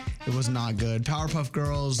show. It was not good. Powerpuff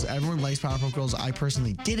Girls. Everyone likes Powerpuff Girls. I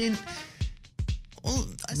personally didn't. Well,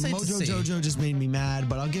 I say Mojo Jojo just made me mad,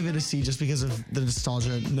 but I'll give it a C just because of the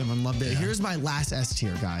nostalgia. No one loved it. Here's my last S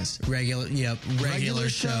tier, guys. Regular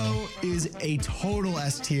show is a total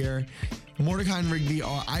S tier. Mordecai and Rigby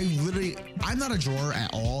are. I'm not a drawer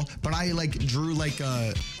at all, but I drew like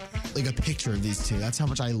a picture of these two. That's how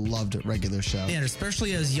much I loved Regular Show. Yeah, and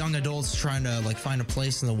especially as young adults trying to find a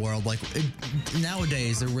place in the world,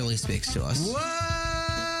 nowadays it really speaks to us.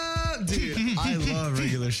 What? Dude, I love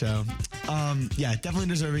Regular Show. Yeah, definitely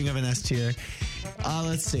deserving of an S tier.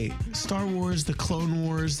 Let's see. Star Wars, The Clone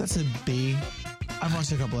Wars, that's a B. I've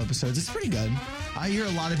watched a couple episodes. It's pretty good. I hear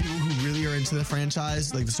a lot of people who really are into the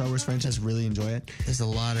franchise, like the Star Wars franchise, really enjoy it. There's a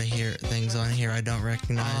lot of things on here I don't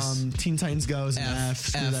recognize. Teen Titans Go is an F.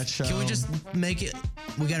 Screw that show. Can we just make it?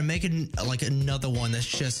 We gotta make it like another one that's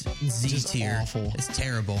just Z tier. Awful. It's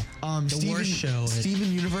terrible. The worst show.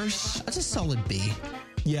 Steven Universe. That's a solid B.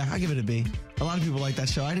 Yeah, I give it a B. A lot of people like that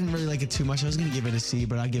show. I didn't really like it too much. I was going to give it a C,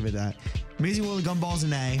 but I'll give it that. Amazing World of Gumball's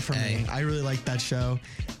an A for me. I really liked that show.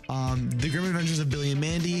 The Grim Adventures of Billy and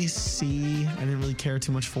Mandy, C. I didn't really care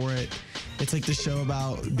too much for it. It's like the show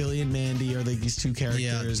about Billy and Mandy are like these two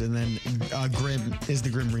characters, and then Grim is the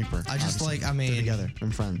Grim Reaper. I just they're together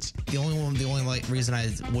and friends. The only reason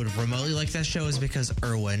I would remotely like that show is because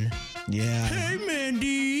Erwin. Yeah. Hey,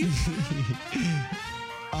 Mandy.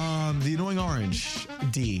 The Annoying Orange,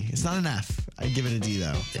 D. It's not an F. I'd give it a D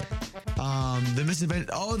though.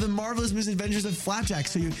 The Marvelous Misadventures of Flapjack.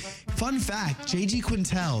 So, fun fact: J.G.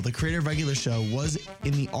 Quintel, the creator of Regular Show, was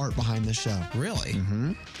in the art behind the show. Really?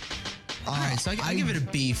 Mm-hmm. All right, so I give it a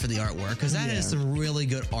B for the artwork because that is some really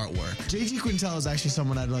good artwork. J.G. Quintel is actually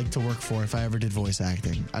someone I'd like to work for if I ever did voice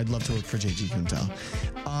acting. I'd love to work for J.G. Quintel.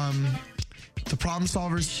 The Problem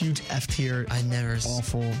Solvers, huge F tier. I never.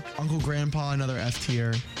 Awful. Uncle Grandpa, another F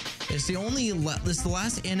tier. It's the only. This is the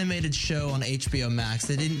last animated show on HBO Max.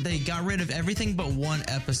 They got rid of everything but one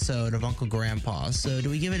episode of Uncle Grandpa. So do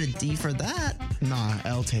we give it a D for that? Nah,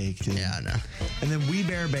 I'll take, dude. Yeah, no. And then We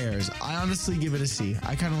Bare Bears. I honestly give it a C.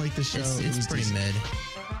 I kind of like the show. It's was pretty decent. mid.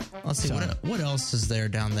 Let's see, what else is there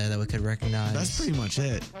down there that we could recognize? That's pretty much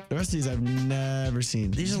it. The rest of these I've never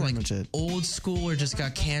seen. These are pretty like much it. old school or just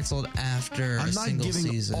got canceled after I'm a not single giving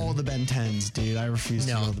season. all the Ben 10s, dude. I refuse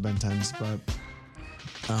to No. give all the Ben 10s. But,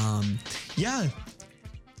 yeah.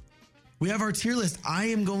 We have our tier list. I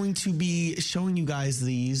am going to be showing you guys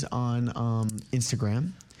these on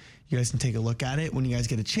Instagram. You guys can take a look at it when you guys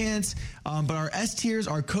get a chance. But our S tiers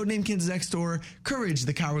are Codename Kids Next Door, Courage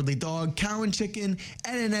the Cowardly Dog, Cow and Chicken,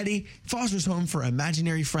 Ed and Eddie, Foster's Home for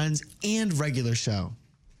Imaginary Friends, and Regular Show.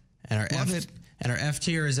 And our Love it. And our F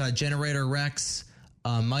tier is Generator Rex,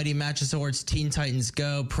 Mighty Machosaurus, Teen Titans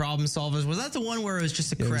Go, Problem Solvers. Was that the one where it was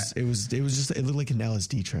just a crap? It looked like an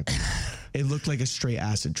LSD trip. It looked like a straight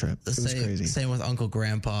acid trip. It was crazy. Same with Uncle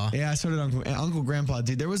Grandpa. Yeah, so did Uncle Grandpa,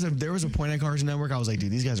 dude. There was a point at Cartoon Network. I was like,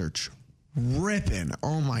 dude, these guys are tripping.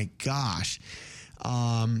 Oh my gosh.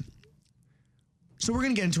 So we're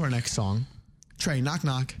gonna get into our next song. Trey, knock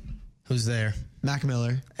knock. Who's there? Mac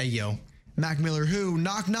Miller. Hey yo. Mac Miller Who?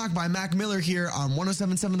 Knock knock by Mac Miller here on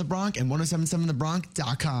 107.7 The Bronx and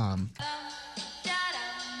 107.7thebronx.com.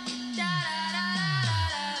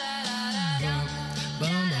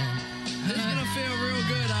 It's gonna feel real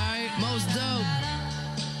good, alright? Most dope.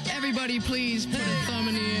 Everybody please put a thumb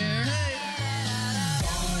in the air.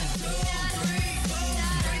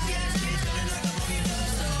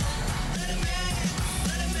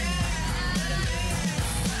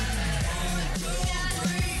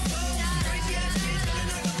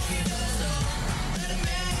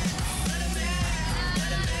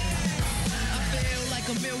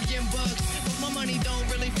 $1,000,000, but my money don't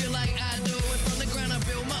really feel like I do. And from the ground I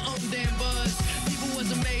built my own damn buzz. People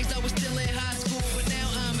was amazed I was still in high school, but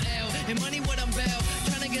now I'm out. And money what I'm about,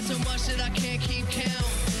 trying to get so much that I can't keep count.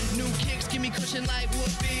 New kicks give me cushion like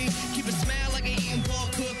whoopee. Keep a smile like an eating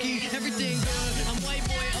ball cookie. Everything good, I'm white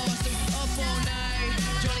boy awesome. Up all night,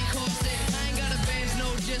 Johnny Carson. I ain't got a Benz,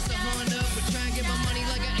 no, just a Honda. But try and get my money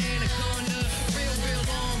like an anaconda. Real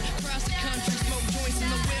long, across the country. Smoke joints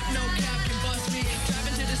in the whip, no cap can bust me.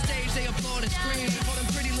 Driving to the stage, they applaud and scream. All them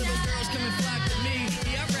pretty little girls come and flock to me.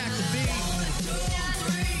 Yeah, I rock the beat. 1, 2,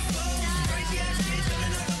 3, 4. Crazy ass kids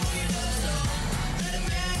coming up on your door, so let 'em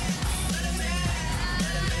in, let 'em in,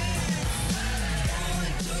 let 'em in.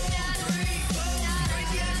 1, 2, 3, 4.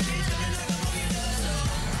 Crazy ass kids coming up on your door, so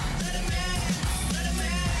let 'em in, let 'em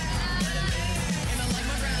in, let 'em in. And I like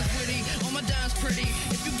my rhymes witty, all my dimes pretty.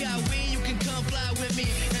 If you got weed, you can come fly with me.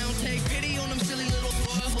 I don't take pity on them silly little boys.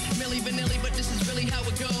 Milli Vanilli, but this is really how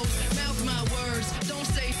it goes. Mouth my words, don't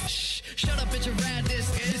say shh. Shut up, bitch, and ride this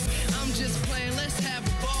is. I'm just playing, let's have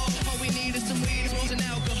a ball. All we need is some weed, rose, and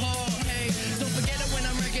alcohol. Hey, don't forget it when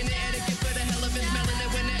I'm wrecking the etiquette for the hell of it. Smelling it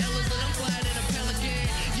when the L is lit, I'm flying in a pelican.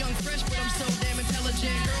 Young, fresh, but I'm so damn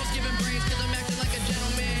intelligent. Girls giving brains, cause I'm acting like a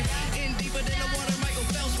gentleman. In deeper than the water Michael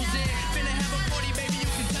Phelps was in. Finna have a party, baby, you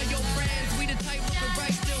can tell your friends. We the type looking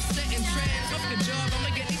right, still setting trends. Fuck a job,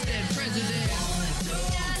 I'ma get these dead presidents. 1, 2,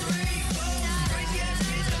 3, 4. Crazy ass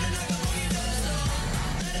kids coming up on your door, so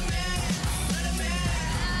let 'em in, let 'em in,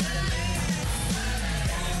 let 'em in.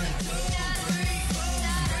 1, 2, 3, 4.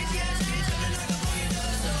 Crazy ass kids coming up on your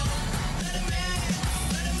door, so let 'em in,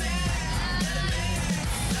 let 'em in, let 'em in.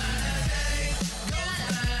 Not a day goes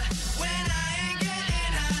by when I ain't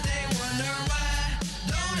getting high. They wonder why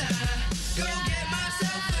don't I go get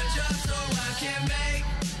myself a job so I can make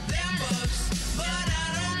them bucks. But I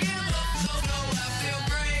don't give a fuck, no, I feel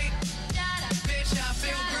great. Bitch, I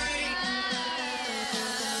feel great.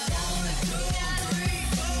 1, 2, 3,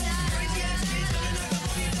 4. Crazy ass kids coming up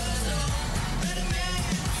on your door, so let 'em in,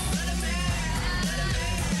 let 'em in, let 'em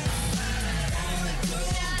in. 1, 2,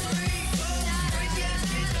 3, 4. Crazy ass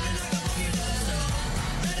kids coming up on your door, so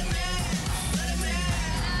let 'em in, let 'em in,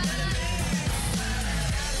 let 'em in.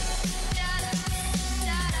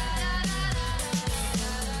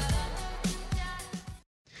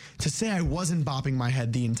 To say I wasn't bopping my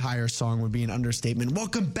head the entire song would be an understatement.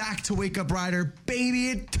 Welcome back to Wake Up Rider, baby.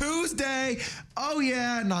 It's Tuesday. Oh,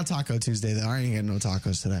 yeah. Not Taco Tuesday, though. I ain't getting no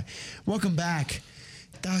tacos today. Welcome back.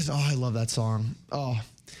 I love that song. Oh.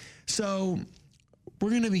 So we're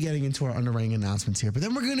going to be getting into our underwriting announcements here, but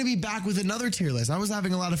then we're going to be back with another tier list. I was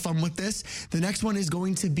having a lot of fun with this. The next one is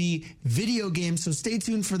going to be video games, so stay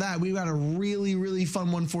tuned for that. We've got a really, really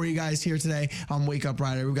fun one for you guys here today on Wake Up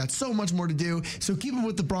Rider. We've got so much more to do, so keep up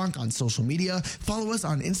with The Bronc on social media. Follow us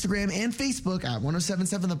on Instagram and Facebook at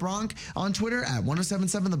 1077 The Bronc, on Twitter at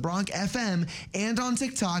 1077 The Bronc FM, and on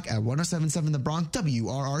TikTok at 1077 The Bronc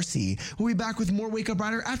WRRC. We'll be back with more Wake Up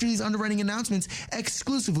Rider after these underwriting announcements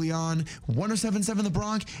exclusively on 1077 The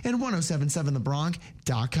Bronc and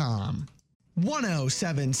 1077thebronc.com.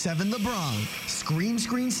 1077 The Bronc. Scream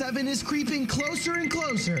Screen 7 is creeping closer and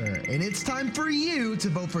closer, and it's time for you to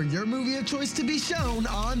vote for your movie of choice to be shown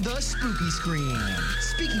on the spooky screen.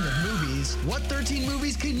 Speaking of movies, what 13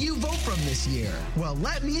 movies can you vote from this year? Well,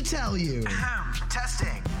 let me tell you.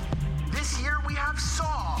 Testing. This year we have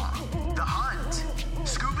Saw, The Hunt,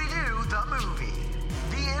 Scooby-Doo the Movie,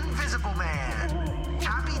 The Invisible Man,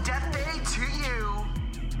 Happy Death Day to You,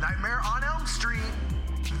 Nightmare on Elm Street,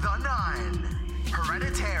 The Nun,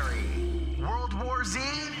 Hereditary, World War Z,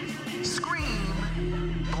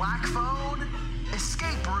 Scream, Black Phone,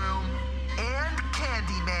 Escape Room, and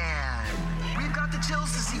Candyman. We've got the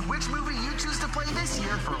chills to see which movie you choose to play this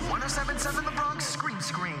year for 1077 The Bronx Scream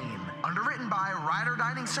Screen. Underwritten by Rider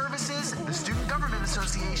Dining Services, the Student Government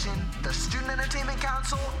Association, the Student Entertainment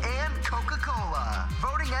Council, and Coca-Cola.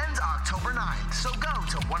 Voting ends October 9th, so go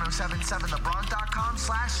to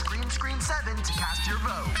 1077thebronc.com/ScreamScreen7 to cast your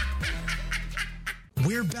vote.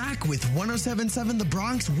 We're back with 1077 The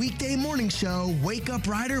Bronx weekday morning show, Wake Up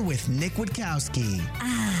Rider with Nick Witkowski.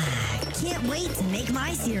 Can't wait to make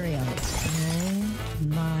my cereal.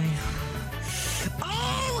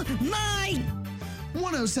 Oh my!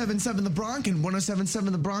 1077 The Bronc and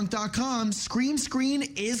 1077thebronc.com. Scream Screen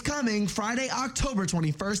is coming Friday, October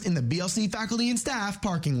 21st in the BLC faculty and staff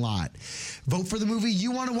parking lot. Vote for the movie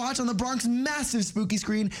you want to watch on the Bronx massive spooky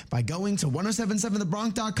screen by going to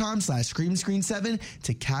 1077thebronc.com/ScreamScreen7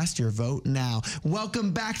 to cast your vote now.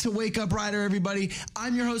 Welcome back to Wake Up Rider, everybody.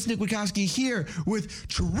 I'm your host, Nick Witkowski, here with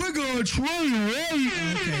Trigger Trey.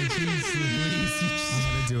 Okay, please.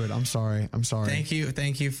 I'm going to do it. I'm sorry.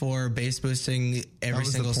 Thank you for bass boosting every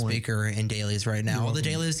single speaker in dailies right now. All the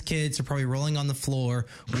dailies kids are probably rolling on the floor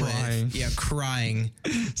crying.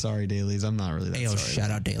 Sorry, dailies. I'm not really that sorry.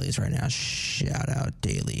 Shout out dailies right now. Shout out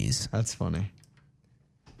dailies. That's funny.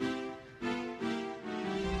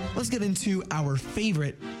 Let's get into our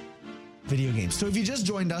favorite video games. So if you just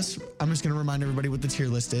joined us, I'm just going to remind everybody what the tier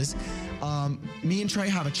list is. Me and Trey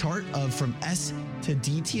have a chart of from S to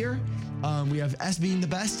D tier. We have S being the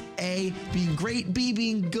best, A being great, B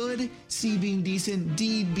being good, C being decent,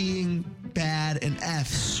 D being bad, and F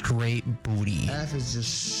straight booty. F is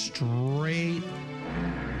just straight.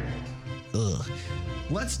 Ugh.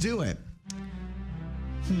 Let's do it.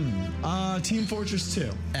 Team Fortress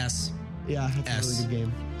 2. S. Yeah, that's a really good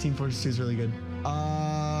game. Team Fortress 2 is really good.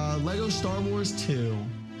 Lego Star Wars 2.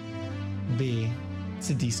 B.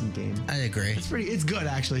 It's a decent game. I agree. It's good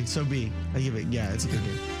actually. So B. I give it. Yeah, it's a good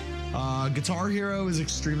game. Guitar Hero is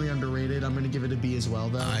extremely underrated. I'm going to give it a B as well,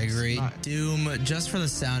 though. I agree. Doom, just for the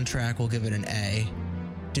soundtrack, we'll give it an A.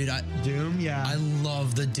 Dude, Doom, yeah. I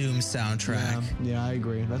love the Doom soundtrack. Yeah, I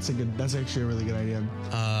agree. That's actually a really good idea.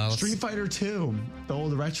 Street Fighter 2, the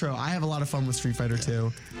old retro. I have a lot of fun with Street Fighter 2.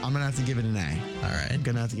 I'm going to have to give it an A. All right. I'm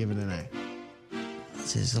going to have to give it an A.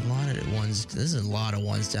 There's a lot of ones. There's a lot of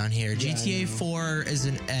ones down here. GTA 4 is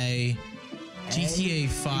an A. GTA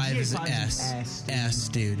 5 is an S. S,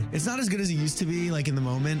 dude. It's not as good as it used to be, like, in the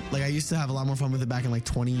moment. Like, I used to have a lot more fun with it back in, like,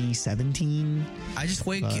 2017. I just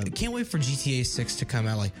can't wait for GTA 6 to come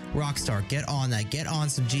out. Like, Rockstar, get on that. Get on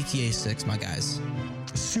some GTA 6, my guys.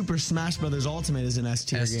 Super Smash Brothers Ultimate is an S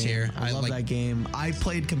tier game. I love that game. I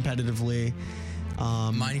played competitively.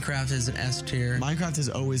 Minecraft is an S tier. Minecraft is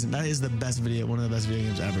one of the best video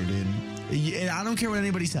games ever, dude. I don't care what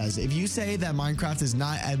anybody says. If you say that Minecraft is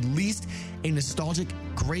not at least a nostalgic,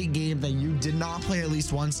 great game that you did not play at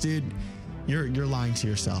least once, dude, you're lying to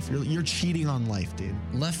yourself. You're cheating on life, dude.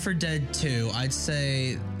 Left 4 Dead 2, I'd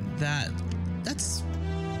say that's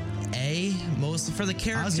A, mostly for the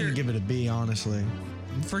character. I was gonna give it a B, honestly.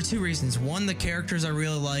 For 2 reasons. 1, the characters I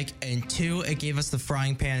really like, and 2, it gave us the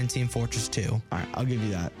frying pan in Team Fortress 2. All right, I'll give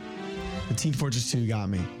you that. The Team Fortress 2 got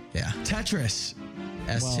me. Yeah. Tetris.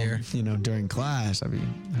 S tier. During class, Yep.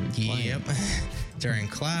 During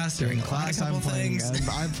class, I'm playing.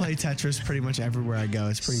 I play Tetris pretty much everywhere I go.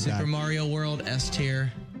 It's pretty bad. Super Mario World, S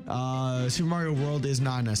tier. Super Mario World is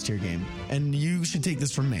not an S tier game, and you should take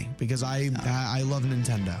this from me because I love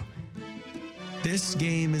Nintendo. This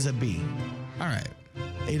game is a B. All right.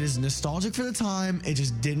 It is nostalgic for the time. It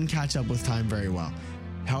just didn't catch up with time very well.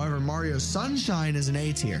 However, Mario Sunshine is an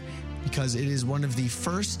A tier because it is one of the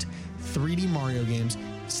first 3D Mario games,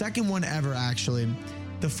 second one ever actually.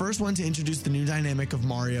 The first one to introduce the new dynamic of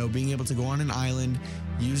Mario being able to go on an island,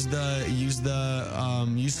 use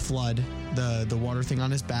Flood, the water thing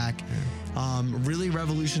on his back. Really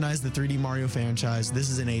revolutionized the 3D Mario franchise.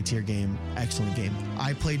 This is an A tier game. Excellent game.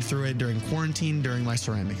 I played through it during quarantine during my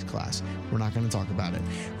ceramics class. We're not going to talk about it.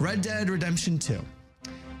 Red Dead Redemption 2.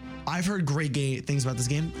 I've heard great things about this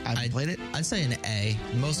game. I haven't played it. I'd say an A,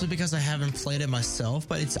 mostly because I haven't played it myself.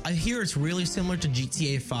 But I hear it's really similar to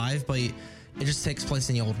GTA 5, but it just takes place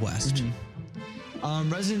in the Old West.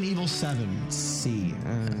 Resident Evil 7, C.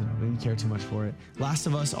 Didn't care too much for it. Last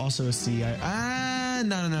of Us, also a C. No,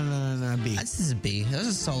 B. This is a B. That's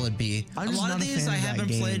a solid B. A lot of these I haven't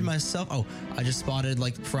played myself. Oh, I just spotted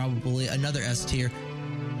like probably another S tier.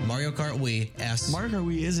 Mario Kart Wii, S. Mario Kart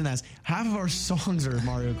Wii is an S. Half of our songs are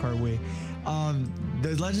Mario Kart Wii.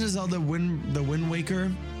 The Legend of Zelda The Wind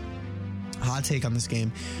Waker. Hot take on this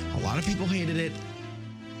game. A lot of people hated it.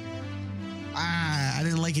 I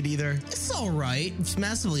didn't like it either. It's all right. It's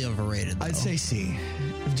massively overrated, though. I'd say C,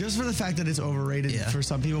 just for the fact that it's overrated for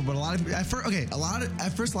some people. But at first,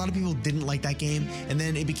 a lot of people didn't like that game, and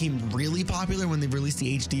then it became really popular when they released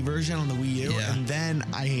the HD version on the Wii U, and then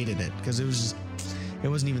I hated it because it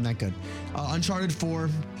wasn't even that good. Uncharted 4,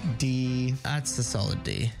 D. That's a solid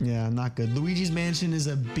D. Yeah, not good. Luigi's Mansion is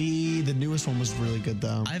a B. The newest one was really good,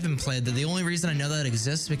 though. I haven't played that. The only reason I know that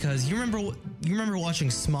exists because you remember watching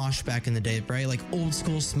Smosh back in the day, right? Like old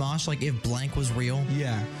school Smosh, like if blank was real.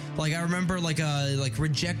 Yeah. Like I remember like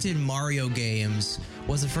rejected Mario games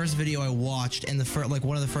was the first video I watched, and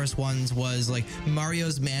one of the first ones was like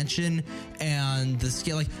Mario's Mansion, and the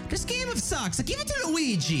scale like this game sucks. Like, give it to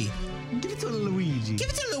Luigi. Give it to Luigi. Give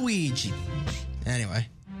it to Luigi. Anyway,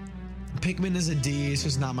 Pikmin is a D. It's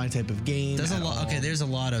just not my type of game. There's a lot. Okay, there's a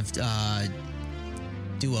lot of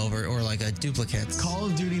do-over or like duplicates. Call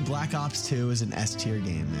of Duty Black Ops 2 is an S tier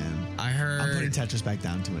game, man. I heard. I'm putting Tetris back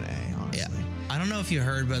down to an A, honestly. Yeah. I don't know if you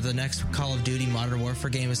heard, but the next Call of Duty Modern Warfare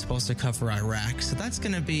game is supposed to cover Iraq, so that's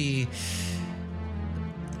gonna be.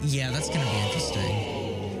 Yeah, that's gonna be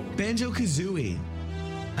interesting. Banjo-Kazooie.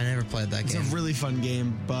 I never played that game. It's a really fun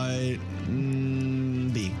game, but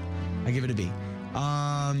B. I give it a B.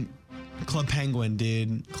 Club Penguin,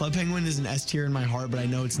 dude. Club Penguin is an S tier in my heart, but I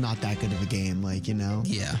know it's not that good of a game, like, you know?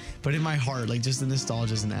 Yeah. But in my heart, like, just the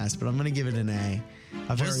nostalgia is an S, but I'm going to give it an A.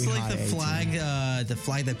 A very Just like high the A flag, tier. the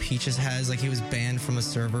flag that Peaches has, like he was banned from a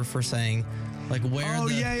server for saying, like, where Oh,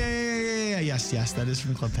 the... yeah. Yes, that is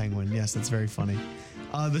from Club Penguin. Yes, that's very funny.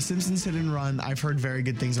 The Simpsons Hit and Run, I've heard very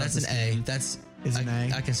good things about this game. That's Is an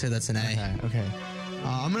A? I can say that's an A. Okay.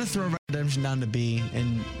 I'm going to throw Red Dead Redemption down to B,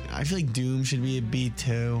 and I feel like Doom should be a B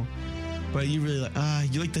too. But you really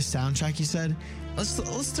you like the soundtrack, you said? Let's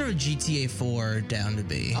throw GTA 4 down to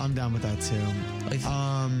B. I'm down with that too.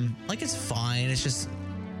 Like it's fine. It's just,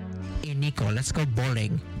 hey Nico, let's go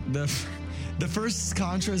bowling. The first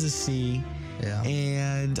Contra is a C. Yeah.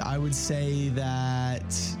 And I would say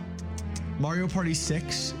that Mario Party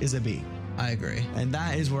 6 is a B. I agree. And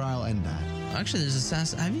that is where I'll end that. Actually,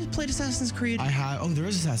 there's have you played Assassin's Creed? I have. Oh, there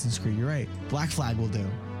is Assassin's Creed. You're right. Black Flag will do.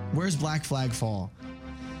 Where's Black Flag fall?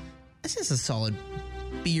 This is a solid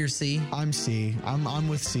B or C. I'm C. I'm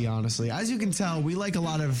with C, honestly. As you can tell, we like a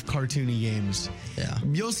lot of cartoony games. Yeah.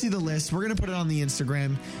 You'll see the list. We're going to put it on the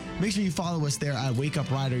Instagram. Make sure you follow us there at Wake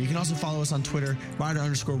Up Rider. You can also follow us on Twitter,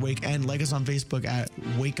 Rider_Wake, and like us on Facebook at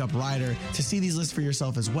Wake Up Rider to see these lists for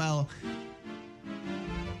yourself as well.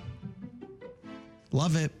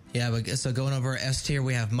 Love it. Yeah, but so going over S tier,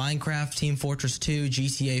 we have Minecraft, Team Fortress 2,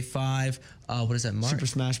 GTA 5. What is that? Super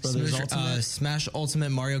Smash Brothers Ultimate. Smash Ultimate,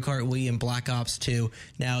 Mario Kart Wii, and Black Ops 2.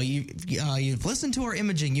 Now, you've listened to our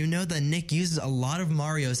imaging. You know that Nick uses a lot of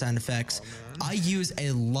Mario sound effects. I use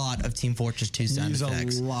a lot of Team Fortress 2 sound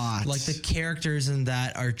effects. A lot. Like the characters in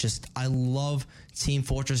that are just, I love Team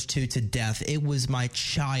Fortress 2 to death. It was my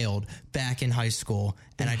child back in high school.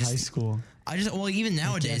 And well, even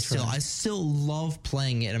nowadays still, I still love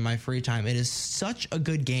playing it in my free time. It is such a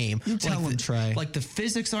good game. You tell him, Trey. Like the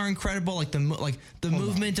physics are incredible. Like the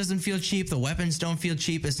movement doesn't feel cheap. The weapons don't feel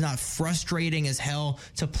cheap. It's not frustrating as hell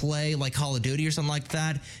to play like Call of Duty or something like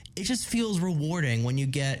that. It just feels rewarding when you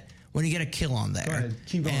get a kill on there. Go ahead.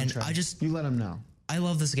 Keep going, Trey. You let him know. I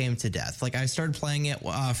love this game to death. Like I started playing it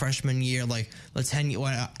freshman year, like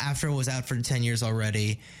after it was out for 10 years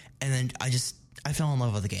already, and then I fell in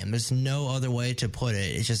love with the game. There's no other way to put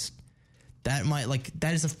it. It's just that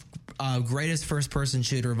is the greatest first person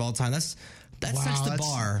shooter of all time. That sets the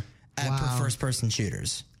bar at first person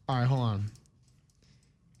shooters. All right, hold on.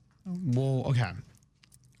 Well, okay.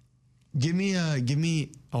 Give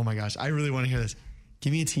me. Oh my gosh, I really want to hear this.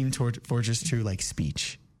 Give me a Team Fortress 2 like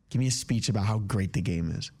speech. Give me a speech about how great the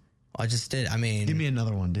game is. I just did. I mean, give me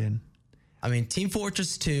another one, dude. I mean, Team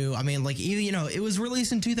Fortress 2. I mean, like, even, you know, it was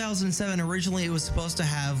released in 2007. Originally, it was supposed to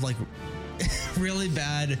have like really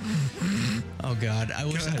bad. Oh God, I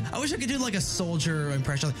wish I could do like a soldier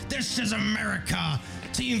impression. Like, this is America.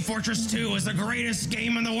 Team Fortress 2 is the greatest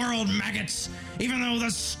game in the world, maggots. Even though the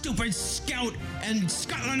stupid scout and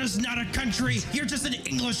Scotland is not a country, you're just an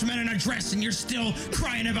Englishman in a dress and you're still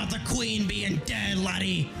crying about the Queen being dead,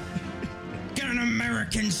 laddie. Get an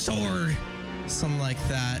American sword. Something like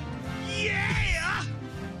that. Yeah!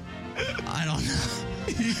 I don't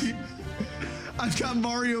know. I've got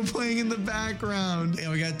Mario playing in the background. Yeah,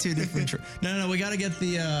 we got two different. No, we gotta get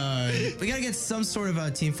the. We gotta get some sort of a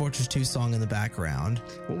Team Fortress 2 song in the background.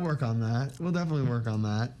 We'll work on that. We'll definitely work on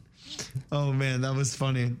that. Oh man, that was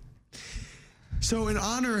funny. So in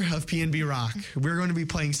honor of PNB Rock, we're going to be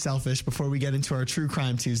playing Selfish before we get into our True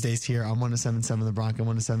Crime Tuesdays here on 107.7 The Bronx and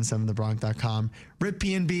 107.7thebronx.com. Rip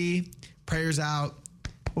PNB, prayers out.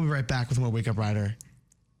 We'll be right back with more Wake Up Rider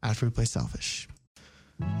after we play Selfish.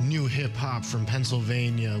 New hip hop from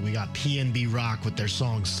Pennsylvania. We got PNB Rock with their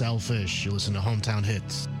song Selfish. You listen to Hometown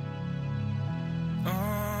Hits.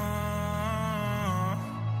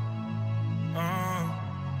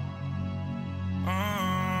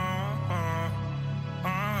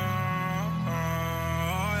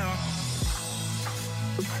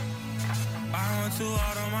 I want to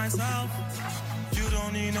order myself. You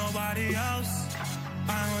don't need nobody else.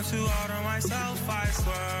 I want to order myself, I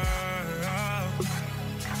swear.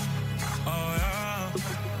 Oh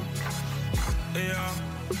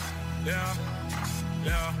yeah,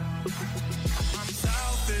 yeah. I'm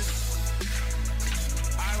selfish.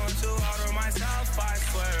 I want to order myself, I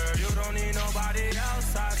swear. You don't need nobody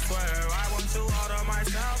else, I swear. I want to order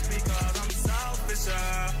myself because I'm selfish,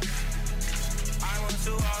 yeah. I want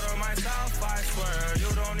to order myself, I swear. You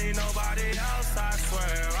don't need nobody else, I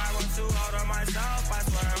swear. I want to order myself, I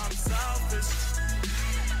swear. I'm selfish.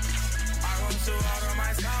 I want to order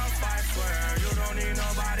myself, I swear. You don't need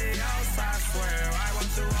nobody else, I swear. I want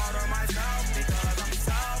to order myself because I'm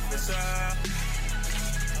selfish, yeah.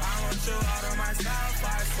 I want to order myself,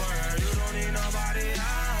 I swear. You don't need nobody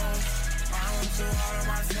else. I want to order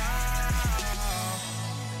myself.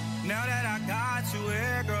 Now that I got you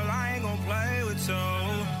here, girl, I ain't gonna play with you.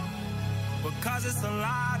 Because it's a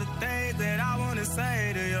lot of things that I wanna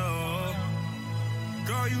say to you.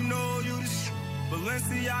 Girl, you know you the shit.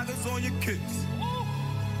 Balenciaga's on your kicks.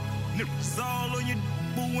 Nipples all on your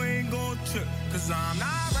but we ain't gon' trip. Cause I'm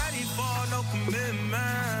not ready for no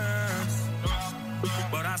commitments.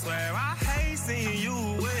 But I swear I hate seeing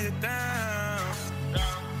you with them.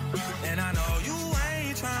 And I know you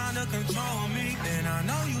ain't trying to control me. And I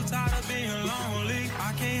know you tired of being lonely.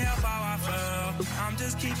 I can't help how I feel. I'm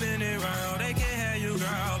just keeping it real. They can't hear you,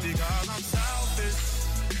 girl, because I'm selfish.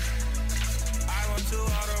 I want to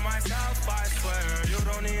order myself, I swear. You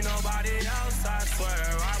don't need nobody else, I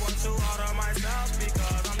swear. I want to order myself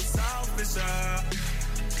because I'm selfish, yeah.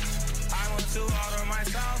 I want to order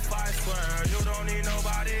myself, I swear. You don't need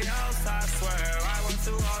nobody else, I swear. I want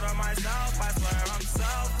to order myself, I swear. I'm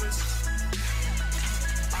selfish.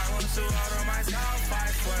 I want to order myself, I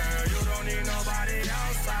swear. You don't need nobody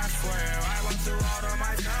else, I swear. I want to order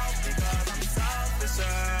myself because I'm selfish,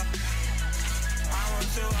 yeah. I want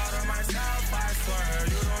to order myself, I swear.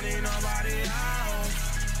 You don't need nobody else.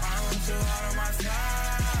 I want to order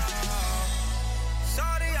myself.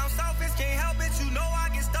 Shorty, I'm selfish, can't help it. You know I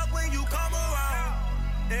get stuck when you come around.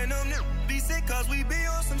 And them niggas be sick cause we be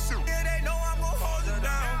on some shit. Yeah, they know I'm gon' hold you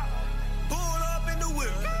down. Pull up in the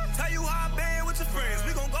whip. Tell you how I been with your friends.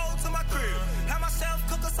 We gon' go to my crib. Have myself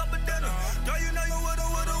cook us up a dinner. Girl, you know you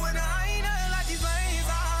would've when I ain't nothing like these veins,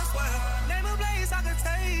 I swear. Name a place I can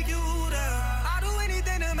take you there. I'll do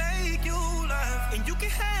anything to make you laugh. And you can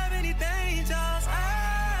have anything, just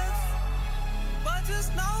ask. But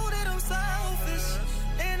just know that I'm selfish.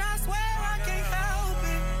 And I swear I can't help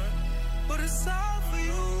it. But it's all for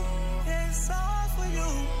you. Yeah, it's all for you.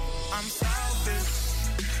 I'm selfish.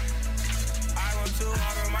 I want to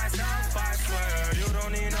order myself, I swear. You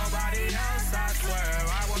don't need nobody else, I swear.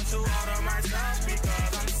 I want to order myself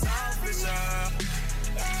because I'm selfish, yeah.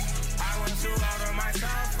 I want to order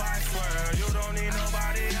myself, I swear. You don't need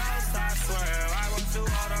nobody else, I swear. I want to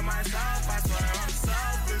order myself, I swear. I'm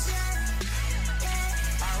selfish.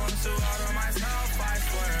 I want to order myself, I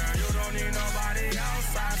swear. You don't need nobody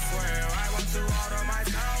else, I swear. I want to order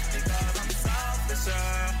myself because I'm selfish,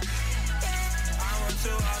 yeah. I want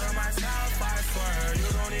to order myself, I swear. You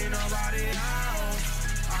don't need nobody else.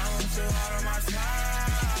 I want to order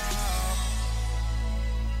myself.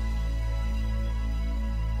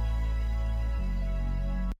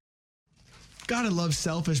 Gotta love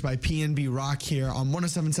Selfish by PNB Rock here on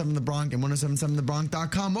 107.7 The Bronx and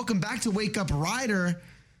 107.7thebronx.com. Welcome back to Wake Up Rider.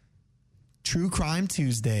 True Crime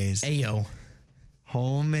Tuesdays. Ayo.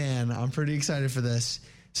 Oh, man. I'm pretty excited for this.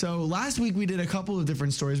 So last week we did a couple of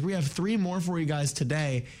different stories. We have 3 more for you guys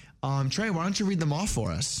today. Trey, why don't you read them off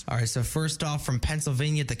for us? All right, so first off, from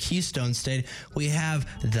Pennsylvania, the Keystone State, we have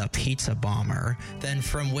the Pizza Bomber. Then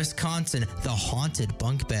from Wisconsin, the Haunted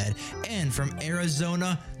Bunk Bed. And from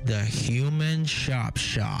Arizona, the Human Shop.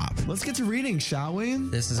 Let's get to reading, shall we?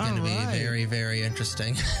 This is going to be very, very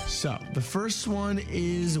interesting. So the first one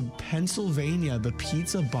is Pennsylvania, the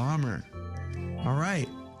Pizza Bomber. All right.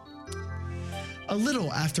 A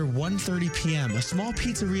little after 1:30 p.m., a small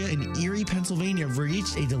pizzeria in Erie, Pennsylvania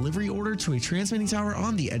reached a delivery order to a transmitting tower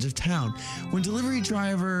on the edge of town. When delivery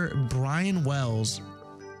driver Brian Wells,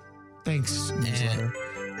 thanks, newsletter,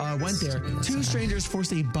 went there, 2 strangers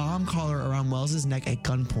forced a bomb collar around Wells' neck at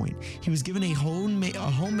gunpoint. He was given a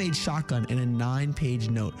homemade shotgun and a 9-page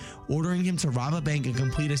note, ordering him to rob a bank and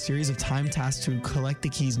complete a series of timed tasks to collect the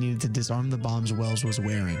keys needed to disarm the bombs Wells was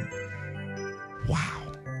wearing. Wow.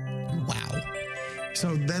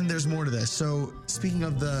 So then there's more to this. So speaking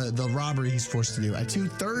of the robbery he's forced to do, at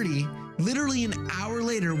 2:30, literally an hour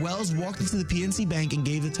later, Wells walked into the PNC Bank and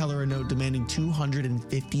gave the teller a note demanding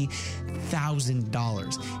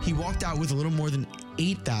 $250,000. He walked out with a little more than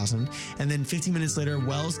 $8,000, and then 15 minutes later,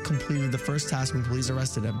 Wells completed the first task when police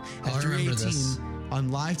arrested him. At 3:18, on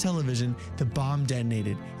live television, the bomb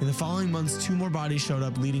detonated. In the following months, 2 more bodies showed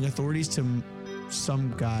up, leading authorities to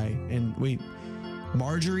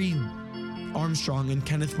Marjorie Armstrong and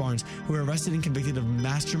Kenneth Barnes, who were arrested and convicted of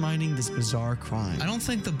masterminding this bizarre crime. I don't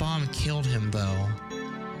think the bomb killed him, though.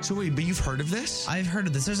 So wait, but you've heard of this? I've heard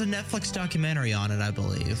of this. There's a Netflix documentary on it, I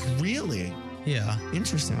believe. Really? Yeah.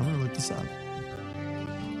 Interesting. I'm going to look this up.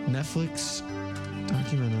 Netflix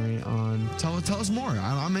documentary on... Tell us more.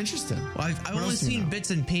 I'm interested. Well, I've only seen bits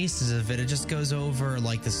and pieces of it. It just goes over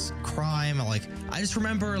like this crime. Like, I just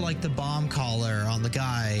remember like the bomb collar on the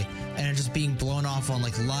guy and it just being blown off on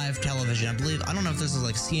like live television. I don't know if this is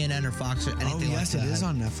like CNN or Fox or anything like that. It is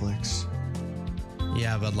on Netflix.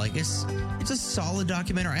 Yeah, but like it's a solid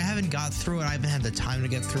documentary. I haven't got through it. I haven't had the time to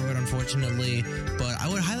get through it, unfortunately. But I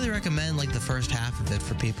would highly recommend like the first half of it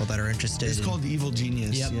for people that are interested. It's called Evil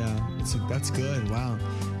Genius. Yep. Yeah, that's good. Wow.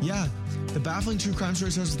 Yeah, the baffling true crime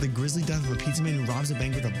story starts with the grisly death of a pizza man who robs a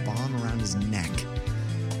bank with a bomb around his neck.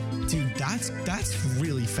 Dude, that's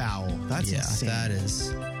really foul. That's insane. That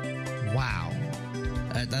is. Wow.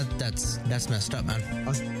 That's messed up, man.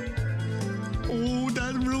 Oh,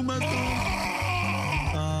 that's real messed up.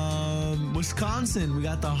 Wisconsin, we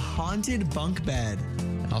got the Haunted Bunk Bed.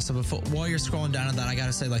 Also, while you're scrolling down to that, I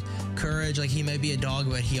gotta say, like, Courage, like, he may be a dog,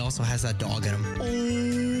 but he also has that dog in him.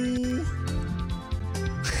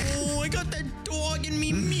 Oh, I got that dog in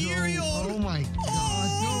me, Muriel. Oh my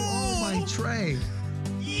God. No, oh my Trey.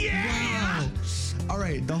 Yeah. Wow. All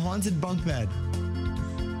right, the Haunted Bunk Bed.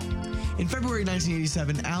 In February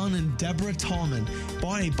 1987, Alan and Deborah Tallman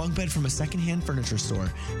bought a bunk bed from a secondhand furniture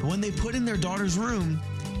store. But when they put in their daughter's room,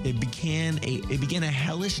 it began a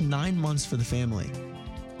hellish 9 months for the family.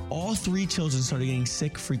 All 3 children started getting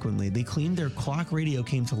sick frequently. They claimed their clock radio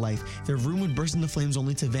came to life, their room would burst into flames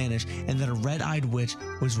only to vanish, and that a red-eyed witch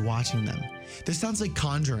was watching them. This sounds like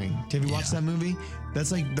Conjuring. Have you watched that movie?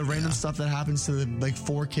 That's like the random stuff that happens to the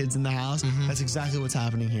 4 kids in the house. Mm-hmm. That's exactly what's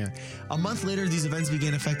happening here. A month later, these events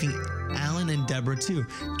began affecting Alan and Deborah too.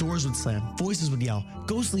 Doors would slam, voices would yell,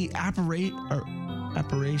 ghostly apparitions.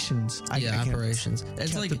 Apparitions.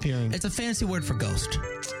 It's like appearing. It's a fancy word for ghost.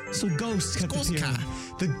 So ghosts kept appearing.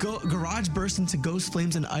 The garage burst into ghost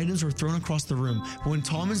flames and items were thrown across the room. But when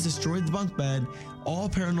Tallman's destroyed the bunk bed, all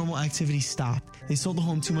paranormal activity stopped. They sold the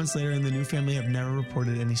home 2 months later, and the new family have never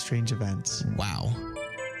reported any strange events. Wow.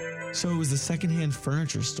 So it was the secondhand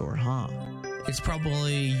furniture store, huh? It's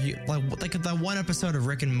probably like that one episode of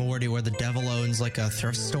Rick and Morty where the devil owns like a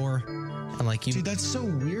thrift store. And like Dude, that's so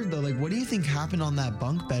weird though. Like, what do you think happened on that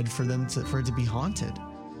bunk bed for it to be haunted?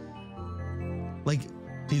 Like,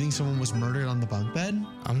 do you think someone was murdered on the bunk bed?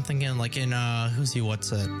 I'm thinking like in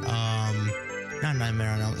what's it? Not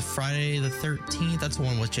Nightmare on Friday the 13th. That's the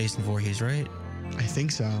one with Jason Voorhees, right? I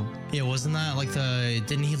think so. Yeah, wasn't that like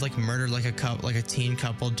didn't he like murder like a teen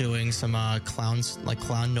couple doing some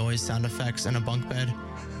clown noise sound effects in a bunk bed?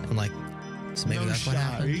 And like, so maybe that's what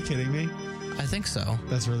happened. Are you kidding me? I think so.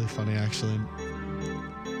 That's really funny, actually.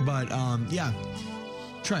 But yeah,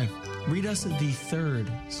 Trey, read us the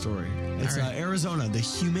third story. It's Arizona, the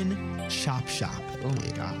Human Shop. Oh my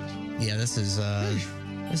gosh. Yeah, this is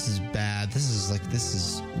bad. This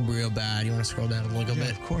is real bad. You want to scroll down a little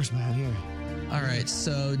bit? Of course, man. Here. All right,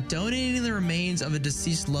 so donating the remains of a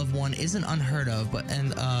deceased loved one isn't unheard of,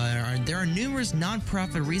 there are numerous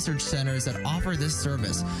nonprofit research centers that offer this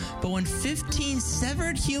service. But when 15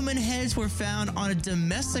 severed human heads were found on a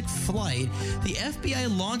domestic flight, the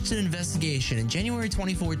FBI launched an investigation. In January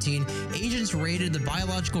 2014, agents raided the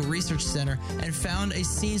Biological Research Center and found a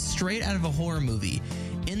scene straight out of a horror movie.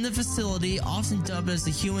 In the facility, often dubbed as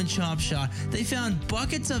the human chop shop, they found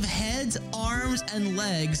buckets of heads, arms, and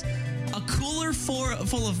legs, a cooler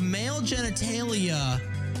full of male genitalia,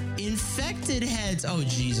 infected heads, oh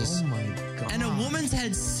Jesus, Oh my god. and a woman's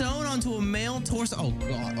head sewn onto a male torso. Oh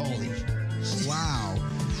god, holy. Wow.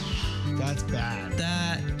 That's bad.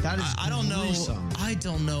 That is I don't know. gruesome. I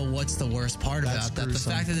don't know what's the worst part That's about that. gruesome.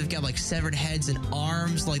 The fact that they've got like severed heads and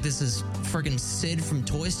arms, like this is freaking Sid from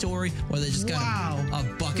Toy Story, or they just got a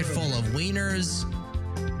bucket full of wieners.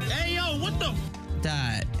 Hey, yo, what the?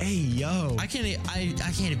 That. Hey, yo. I can't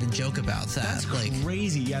even joke about that. That's like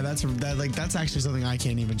crazy. Yeah, that's actually something I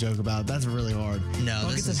can't even joke about. That's really hard. No,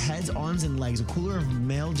 buckets this of is- heads, arms, and legs, a cooler of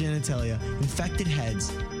male genitalia, infected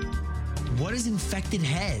heads. What is infected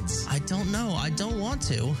heads? I don't know. I don't want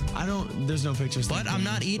to. There's no pictures. But I'm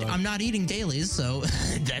not eating dailies, so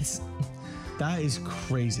that is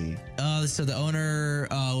crazy. So the owner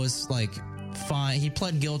was like fine. He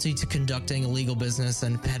pled guilty to conducting illegal business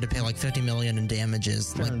and had to pay like $50 million in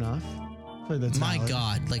damages. Fair like, enough. That's my valid.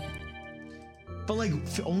 God, like. But like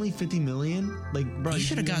only $50 million? Like, bro, You you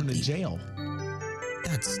should have should've gone got to jail.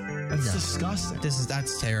 That's disgusting.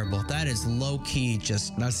 That's terrible. That is low key.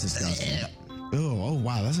 Just that's disgusting. Oh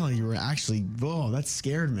wow, that's not like you were actually. Oh, that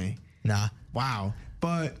scared me. Nah. Wow.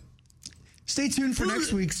 But stay tuned for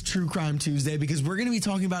next week's True Crime Tuesday because we're going to be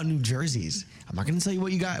talking about New Jerseys. I'm not going to tell you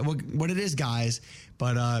what you got, what it is, guys,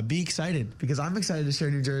 but be excited because I'm excited to share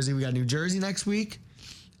New Jersey. We got New Jersey next week,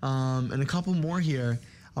 and a couple more here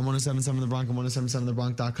on 107.7 The Bronx and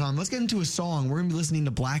 107.7thebronx.com. Let's get into a song. We're going to be listening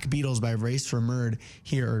to Black Beatles by Race for Murd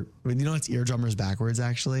here. You know it's eardrummers backwards,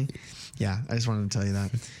 actually. Yeah, I just wanted to tell you that.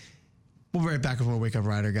 We'll be right back with more Wake Up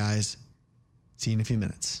Rider, guys. See you in a few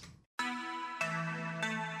minutes.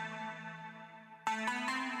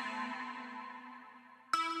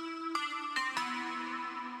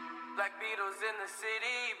 Black Beatles in the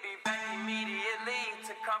city, be back immediately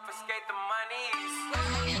to confiscate the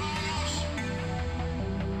monies.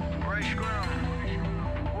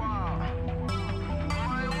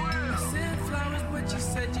 I sent flowers, but you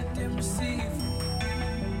said you didn't receive.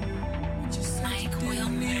 But you said you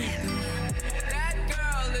didn't need them. That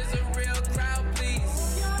girl is a real crowd,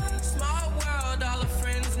 please. Small world, all her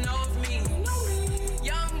friends know of me.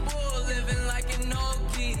 Young bull living like an old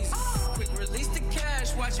geese. Quick release the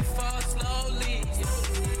cash, watch it fall slowly.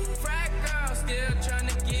 Frat girl still trying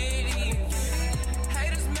to get in.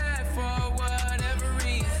 Haters mad for whatever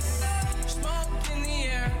reason. Smoke in the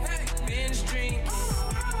air, binge drink.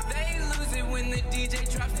 They lose it when the DJ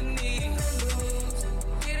drops the knee.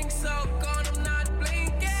 Getting so gone, I'm not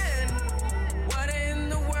blinking. What in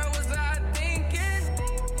the world was I thinking?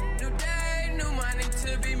 New day, new money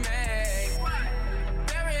to be made.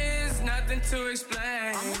 There is nothing to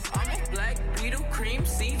explain. I'm a black Beetle, cream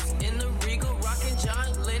seats in the Regal, rocking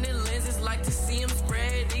John Lennon lenses, like to see him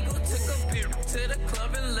spread eagle. Took a beer to the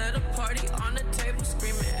club and let a party on the table,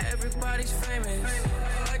 screaming everybody's famous.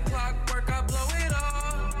 Like clockwork, I blow it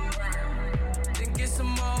all, then get some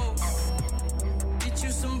more. Get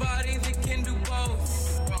you somebody that can do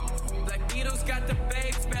both. Black Beatles got the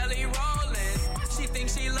babes belly rolling. She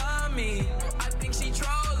thinks she love me, I think she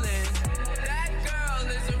trolling. That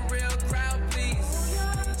girl is a real crowd, please.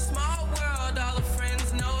 Small world, all her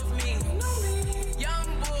friends know of me. Young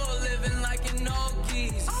bull living like an old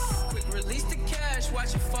geese. Quick release the cash,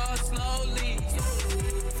 watch it fall slowly.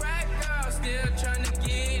 Frat girl still trying to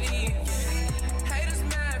get in. Haters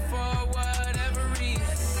mad for whatever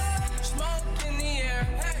reason. Smoke in the air,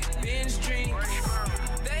 binge drink.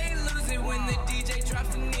 They lose it when the DJ drops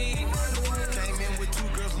the knee. Came in with two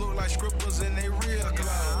girls look like scribbles in they real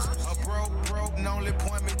clothes. A broke only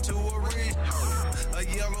point me to a rich hoe. A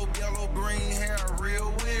yellow, green hair, a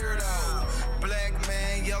real weirdo. Black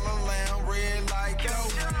man, yellow lamb, red like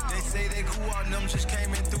dope. They say they cool out, them just came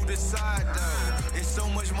in through the side though. It's so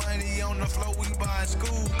much money on the floor, we buying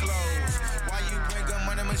school clothes. Why you bring a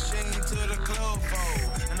money machine to the club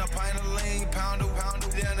for? And a pint of lean, pound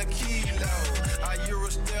down a kilo. I Euro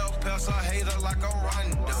stealth, pass a hater like a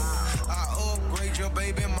rondo. I upgrade your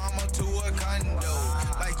baby mama to a condo.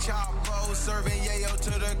 Like Chapo, serving yayo to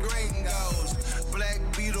the gringos. Black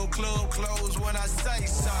Beetle club closed when I say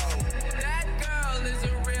so. That girl is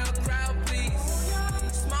a real crowd, please.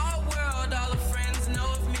 Small world, all her friends know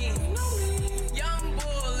of me. Young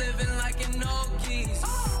bull living like an old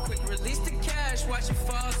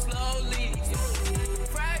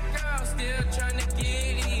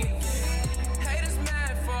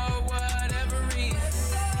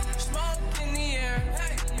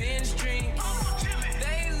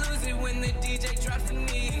DJ drops the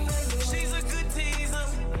knee. She's a good teaser,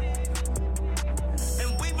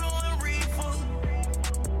 and we blowing reefer.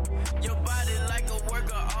 Your body like a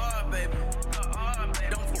work of art, baby.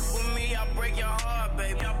 Don't fuck with me, I'll break your heart,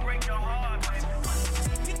 baby. I'll break your heart, baby.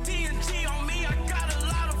 TNT on me, I got a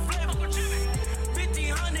lot of flavor.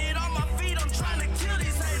 1,500 on my feet, I'm trying to kill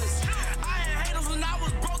these haters. I had haters when I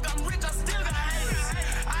was broke, I'm rich, I still got haters.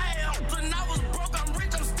 I had hope when I was broke, I'm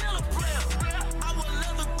rich, I'm still a player. I wear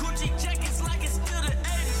leather Gucci jackets like it's still the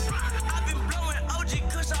 80s. I've been blowing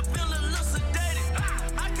OG kush, I feel a little sedated.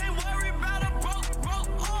 I can't worry about a broke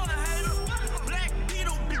or a hater. Black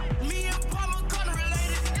Beetle, me and Paul McCartney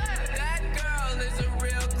related. That girl is a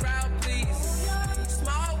real crowd, please.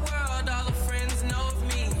 Small world, all the friends know of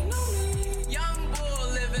me. Young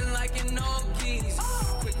bull living like an old keys.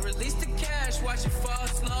 Quick release the cash, watch it fall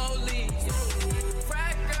slowly.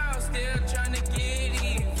 Frat girl still trying to get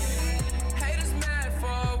even. Haters mad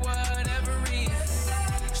for whatever reason.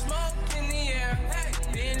 Smoke in the air,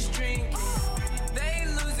 binge drinking. They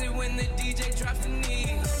lose it when the DJ drops the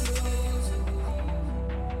knee.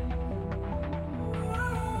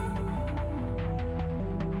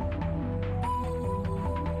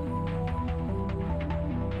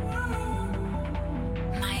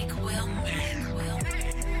 Mike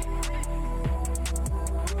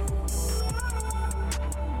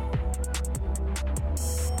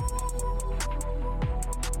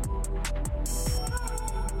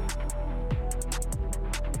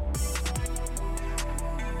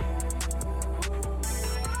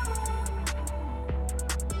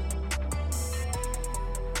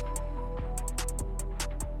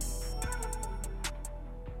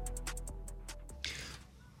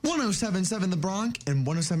 .1077 The Bronx and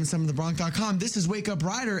 1077thebronx.com. This is Wake Up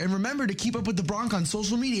Rider, and remember to keep up with The Bronx on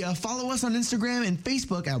social media. Follow us on Instagram and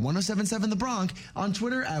Facebook at 1077 The Bronx, on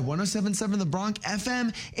Twitter at 1077 The Bronx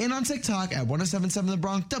FM, and on TikTok at 1077 The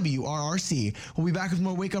Bronx WRRC. We'll be back with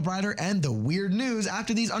more Wake Up Rider and the weird news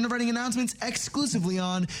after these underwriting announcements exclusively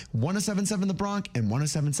on 1077 The Bronx and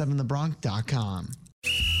 1077thebronx.com.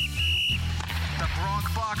 The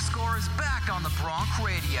Bronx Box Score is back on the Bronx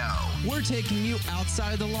Radio. We're taking you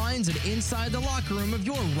outside the lines and inside the locker room of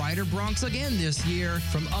your Rider Bronx again this year.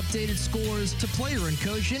 From updated scores to player and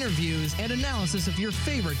coach interviews and analysis of your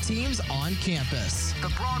favorite teams on campus. The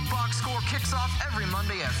Bronx Box Score kicks off every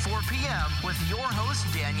Monday at 4 p.m. with your host,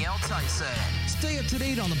 Danielle Tyson. Stay up to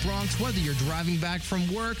date on the Bronx whether you're driving back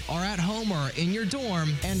from work or at home or in your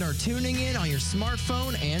dorm and are tuning in on your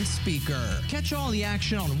smartphone and speaker. Catch all the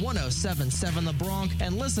action on 1077 The Bronx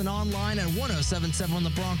and listen online at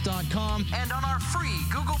 1077thebronx.com and on our free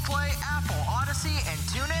Google Play, Apple, Odyssey, and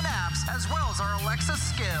TuneIn apps, as well as our Alexa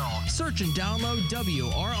skill. Search and download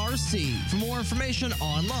WRRC. For more information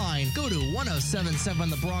online, go to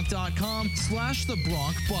 1077thebronx.com/The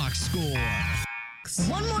Bronx Box Score.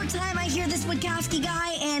 One more time I hear this Witkowski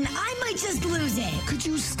guy, and I might just lose it. Could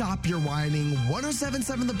you stop your whining?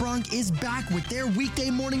 1077 The Bronx is back with their weekday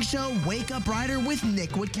morning show, Wake Up Rider with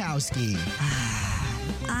Nick Witkowski.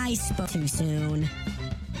 I spoke too soon.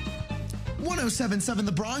 1077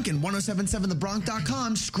 The Bronx and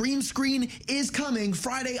 1077thebronx.com. Scream Screen is coming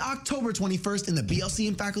Friday, October 21st in the BLC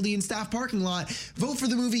and faculty and staff parking lot. Vote for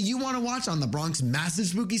the movie you want to watch on the Bronx massive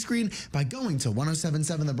spooky screen by going to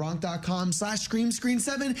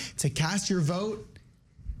 1077thebronx.com/screamscreen7 to cast your vote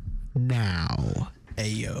now.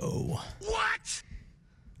 Ayo. What?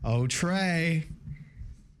 Oh, Trey.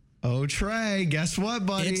 Oh, Trey. Guess what,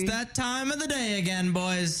 buddy? It's that time of the day again,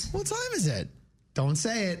 boys. What time is it? Don't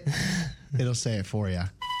say it. It'll say it for you.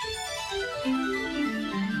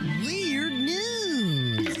 Weird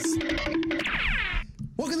news.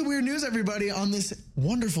 Welcome to Weird News, everybody, on this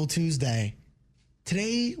wonderful Tuesday.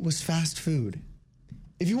 Today was fast food.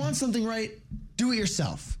 If you want something right, do it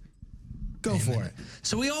yourself. Go for it.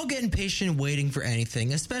 So we all get impatient waiting for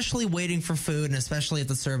anything, especially waiting for food and especially if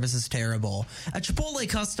the service is terrible. A Chipotle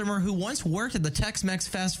customer who once worked at the Tex-Mex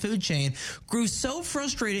fast food chain grew so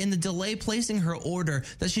frustrated in the delay placing her order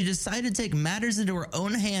that she decided to take matters into her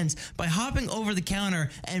own hands by hopping over the counter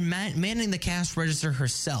and manning the cash register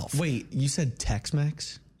herself. Wait, you said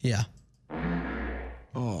Tex-Mex? Yeah.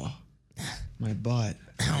 Oh, my butt.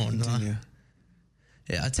 Oh, no. Continue.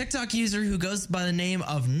 Yeah, a TikTok user who goes by the name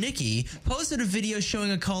of Nikki posted a video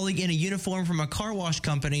showing a colleague in a uniform from a car wash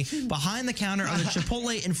company behind the counter of a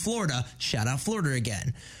Chipotle in Florida. Shout out Florida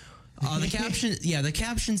again. The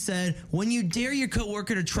caption said, "When you dare your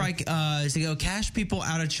coworker to try to go cash people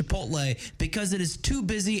out at Chipotle because it is too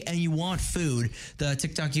busy and you want food," the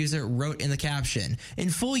TikTok user wrote in the caption. "In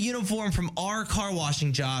full uniform from our car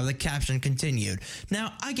washing job," the caption continued.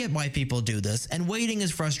 Now, I get why people do this, and waiting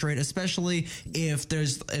is frustrating, especially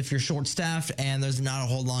if you're short staffed and there's not a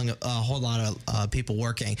whole lot of people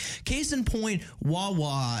working. Case in point,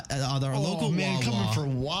 Wawa, our local Wawa. Coming for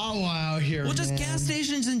Wawa out here. Well, just man. gas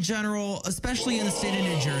stations in general, especially in the state of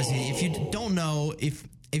New Jersey. If you don't know, if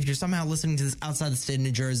you're somehow listening to this outside the state of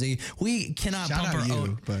New Jersey, we cannot Shout pump out our you,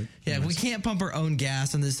 own. but We can't pump our own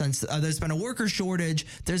gas in the sense. There's been a worker shortage.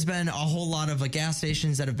 There's been a whole lot of gas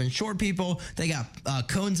stations that have been short people. They got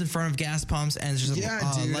cones in front of gas pumps, and it's just dude.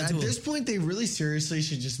 At this point, they really seriously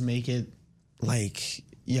should just make it like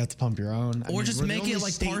you have to pump your own, or just make it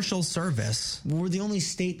like partial service. We're the only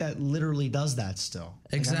state that literally does that still.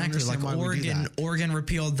 Exactly, like Oregon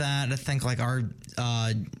repealed that. I think like our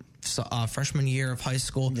freshman year of high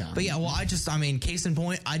school. Yeah. But case in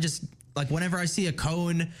point, whenever I see a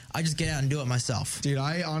cone, I just get out and do it myself. Dude,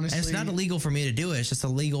 I honestly... And it's not illegal for me to do it. It's just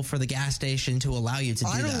illegal for the gas station to allow you to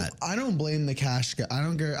do that. I don't blame the cash guy. I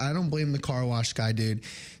don't blame the car wash guy, dude.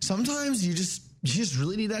 Sometimes you just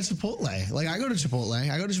really need that Chipotle. Like, I go to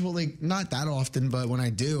Chipotle not that often, but when I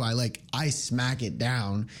do, I smack it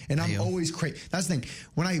down. And I'm always that's the thing.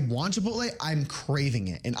 When I want Chipotle, I'm craving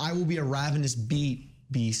it. And I will be a ravenous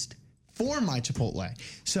beast for my Chipotle.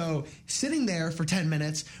 So sitting there for 10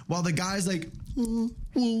 minutes while the guy's like, do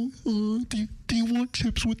you want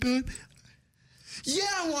chips with that? Yeah,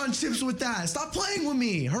 I want chips with that. Stop playing with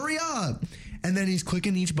me. Hurry up. And then he's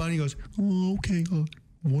clicking each button. He goes, oh, okay,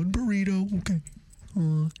 one burrito. Okay.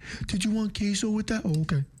 Did you want queso with that? Oh,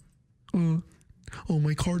 okay. Oh,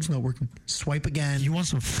 my card's not working. Swipe again. You want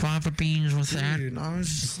some fava beans with that? Dude, I was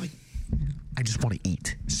just like, I just want to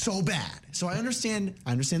eat so bad. So I understand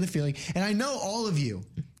the feeling. And I know all of you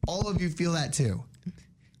feel that too.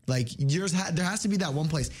 Like there has to be that one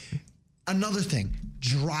place. Another thing,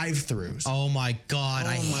 drive-thrus. Oh my God.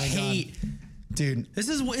 I hate. Dude. This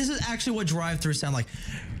is actually what drive-thrus sound like.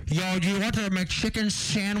 Yo, do you want the McChicken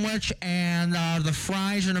sandwich and the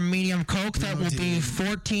fries and a medium Coke? That will be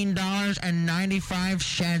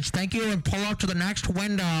 $14.95. Thank you, and pull up to the next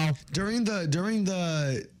window. During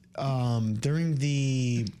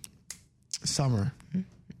the summer.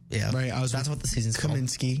 Yeah. Right. That's what the season's called.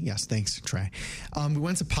 Kaminsky. Yes. Thanks, Trey. We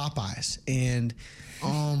went to Popeyes and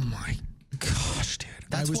oh my gosh, dude.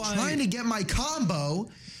 I was trying to get my combo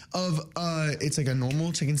of it's like a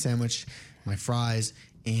normal chicken sandwich, my fries,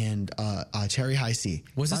 and cherry high C.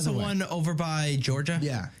 Was this the one over by Georgia?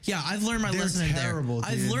 Yeah. Yeah, I've learned my lesson terrible,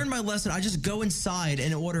 there. dude. I've learned my lesson. I just go inside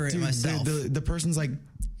and order it myself. The person's like,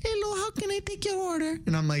 hello, how can I take your order?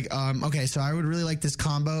 And I'm like, okay, so I would really like this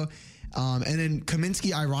combo. And then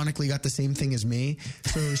Kaminsky ironically got the same thing as me.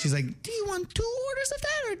 So she's like, do you want 2 orders of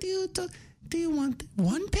that, or do you want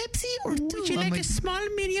 1 Pepsi or 2? Would you like a small,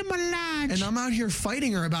 medium, or large? And I'm out here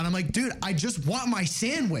fighting her about it. I'm like, dude, I just want my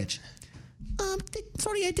sandwich.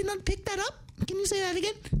 Sorry, I did not pick that up. Can you say that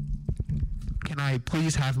again? Can I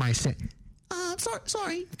please have my sorry,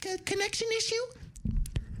 connection issue?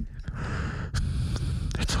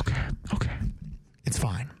 It's okay. Okay. It's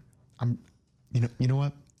fine. You know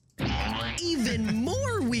what? Even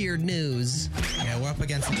more weird news. Yeah, we're up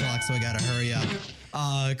against the clock, so we gotta hurry up.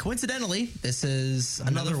 Coincidentally, this is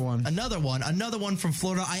another one from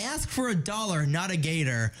Florida. I asked for $1, not a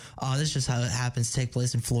gator. This is just how it happens to take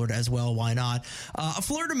place in Florida as well. Why not? A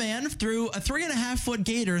Florida man threw a 3.5-foot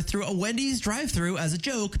gator through a Wendy's drive-thru as a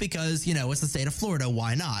joke because, it's the state of Florida.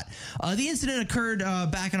 Why not? The incident occurred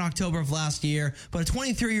back in October of last year, but a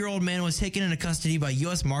 23-year-old man was taken into custody by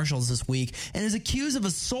U.S. Marshals this week and is accused of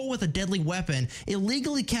assault with a deadly weapon,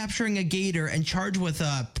 illegally capturing a gator, and charged with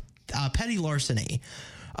petty larceny.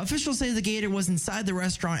 Officials say the gator was inside the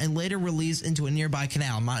restaurant and later released into a nearby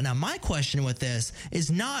canal. Now, my question with this is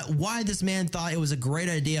not why this man thought it was a great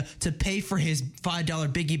idea to pay for his $5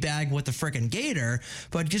 biggie bag with the frickin' gator,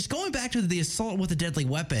 but just going back to the assault with a deadly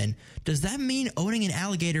weapon, does that mean owning an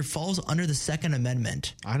alligator falls under the Second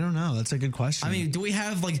Amendment? I don't know. That's a good question. I mean, do we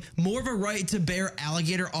have more of a right to bear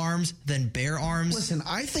alligator arms than bear arms? Listen,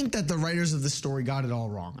 I think that the writers of the story got it all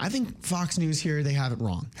wrong. I think Fox News here, they have it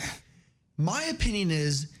wrong. My opinion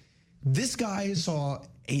is this guy saw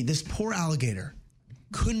this poor alligator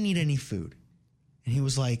couldn't eat any food. And he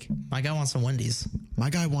was like, my guy wants some Wendy's. My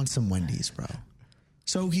guy wants some Wendy's, bro.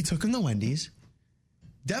 So he took him to Wendy's.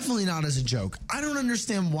 Definitely not as a joke. I don't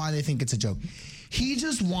understand why they think it's a joke. He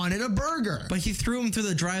just wanted a burger. But he threw him through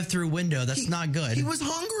the drive-through window. That's not good. He was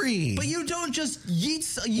hungry. But you don't just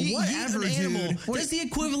yeet an animal. Dude. That's the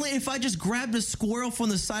equivalent if I just grabbed a squirrel from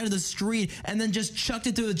the side of the street and then just chucked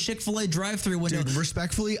it through the Chick-fil-A drive-through window. Dude,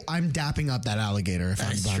 respectfully, I'm dapping up that alligator if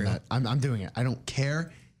I'm done that. I'm doing it. I don't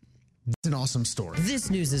care. It's an awesome story. This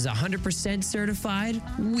news is 100% certified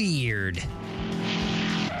weird.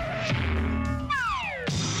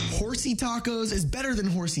 Horsey tacos is better than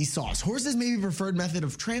horsey sauce. Horses may be the preferred method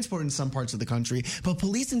of transport in some parts of the country, but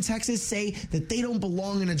police in Texas say that they don't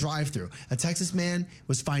belong in a drive-thru. A Texas man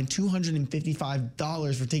was fined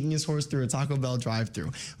 $255 for taking his horse through a Taco Bell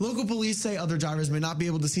drive-thru. Local police say other drivers may not be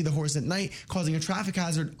able to see the horse at night, causing a traffic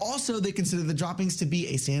hazard. Also, they consider the droppings to be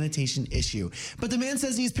a sanitation issue. But the man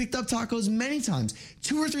says he's picked up tacos many times,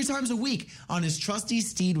 2 or 3 times a week, on his trusty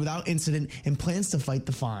steed without incident and plans to fight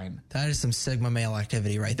the fine. That is some Sigma male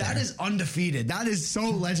activity right there. That is undefeated. That is so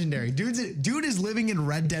legendary. Dude is living in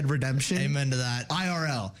Red Dead Redemption. Amen to that.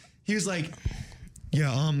 IRL. He was like,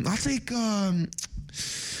 yeah, I'll take, yeah,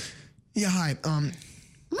 hi,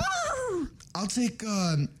 I'll take,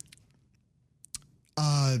 a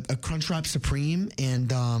Crunchwrap Supreme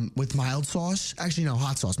and, with mild sauce. Actually, no,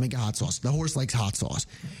 hot sauce. Make it hot sauce. The horse likes hot sauce.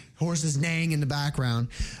 Horse is neighing in the background.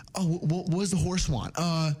 Oh, what does the horse want?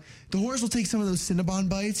 The horse will take some of those Cinnabon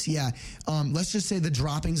bites. Yeah. Let's just say the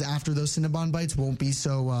droppings after those Cinnabon bites won't be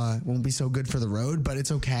so good for the road, but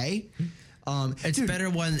it's okay. It's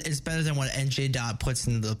better than what NJ Dot puts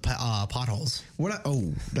in the potholes.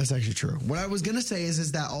 That's actually true. What I was gonna say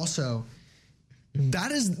is that also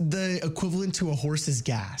that is the equivalent to a horse's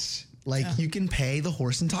gas. Like you can pay the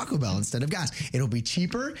horse in Taco Bell instead of gas. It'll be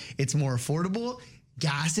cheaper. It's more affordable.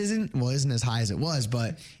 Gas isn't as high as it was,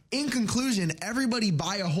 but in conclusion, everybody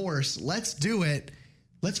buy a horse. Let's do it.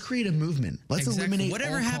 Let's create a movement. Let's eliminate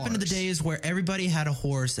whatever all happened to the cars. days where everybody had a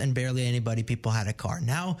horse and barely people had a car.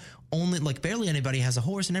 Now only barely anybody has a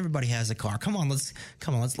horse and everybody has a car. Come on, let's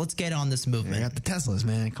get on this movement. You got the Teslas,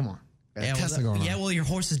 man. Come on. Yeah, Tesla going on. Well, your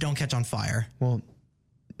horses don't catch on fire. Well,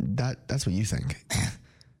 that's what you think.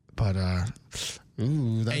 But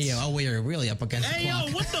we are really up against the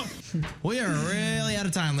clock. what the? We are really out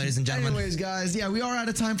of time, ladies and gentlemen. Anyways, guys, we are out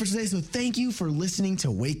of time for today, so thank you for listening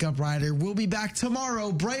to Wake Up Rider. We'll be back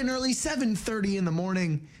tomorrow, bright and early, 7:30 in the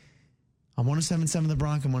morning on 107.7 The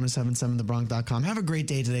Bronx and 107.7thebronx.com. Have a great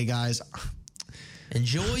day today, guys.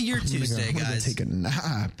 Enjoy your Tuesday, I'm gonna guys. Take a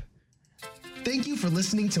nap. Thank you for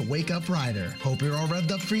listening to Wake Up Rider. Hope you're all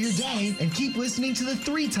revved up for your day and keep listening to the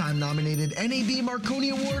 3-time nominated NAB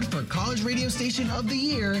Marconi Award for College Radio Station of the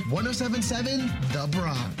Year, 107.7 The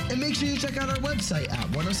Bronx. And make sure you check out our website at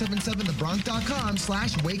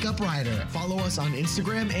 107.7thebronx.com/wakeuprider. Follow us on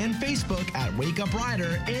Instagram and Facebook at Wake Up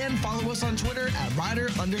Rider and follow us on Twitter at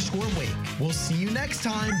Rider_Wake. We'll see you next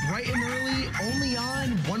time, bright and early, only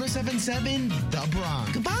on 107.7 The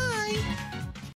Bronx. Goodbye.